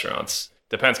good restaurants.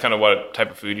 Depends kind of what type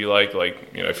of food you like. Like,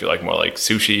 if you like more like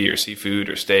sushi or seafood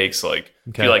or steaks, like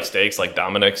if you like steaks, like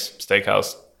Dominic's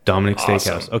Steakhouse.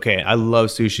 Steakhouse. Okay. I love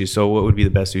sushi. So what would be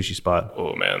the best sushi spot?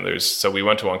 Oh man, so we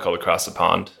went to one called Across the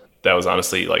Pond. That was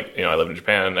honestly like, I live in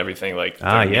Japan and everything, like,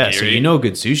 yeah. So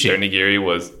good sushi. Their nigiri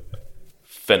was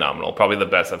phenomenal. Probably the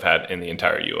best I've had in the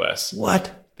entire US.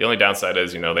 What? The only downside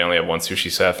is, they only have one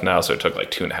sushi chef now, so it took like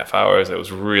 2.5 hours. It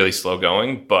was really slow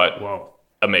going, but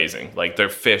amazing. Like their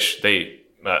fish, I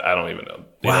don't even know.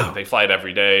 Wow. They fly it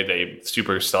every day. They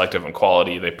super selective on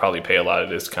quality. They probably pay a lot.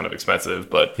 It is kind of expensive,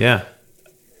 but yeah.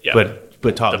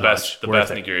 But top notch. The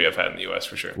best nigiri I've had in the US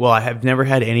for sure. Well, I have never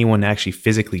had anyone actually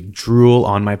physically drool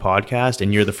on my podcast,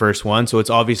 and you're the first one, so it's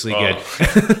obviously good.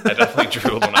 I definitely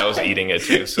drooled when I was eating it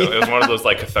too. So it was one of those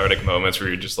like cathartic moments where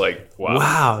you're just like, wow.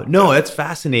 Wow. No, that's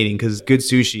fascinating because good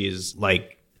sushi is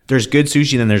like, there's good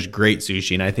sushi, then there's great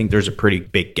sushi, and I think there's a pretty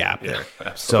big gap there.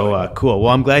 Absolutely. So cool.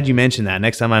 Well, I'm glad you mentioned that.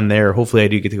 Next time I'm there, hopefully I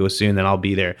do get to go soon, then I'll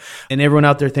be there. And everyone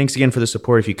out there, thanks again for the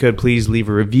support. If you could, please leave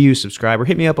a review, subscribe, or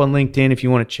hit me up on LinkedIn if you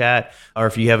want to chat, or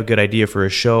if you have a good idea for a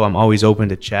show. I'm always open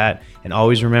to chat. And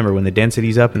always remember, when the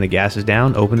density's up and the gas is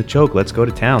down, open the choke. Let's go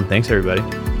to town. Thanks, everybody.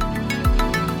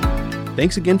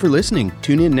 Thanks again for listening.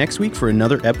 Tune in next week for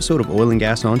another episode of Oil and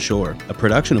Gas Onshore, a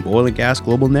production of Oil and Gas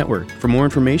Global Network. For more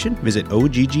information, visit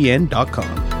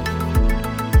OGGN.com.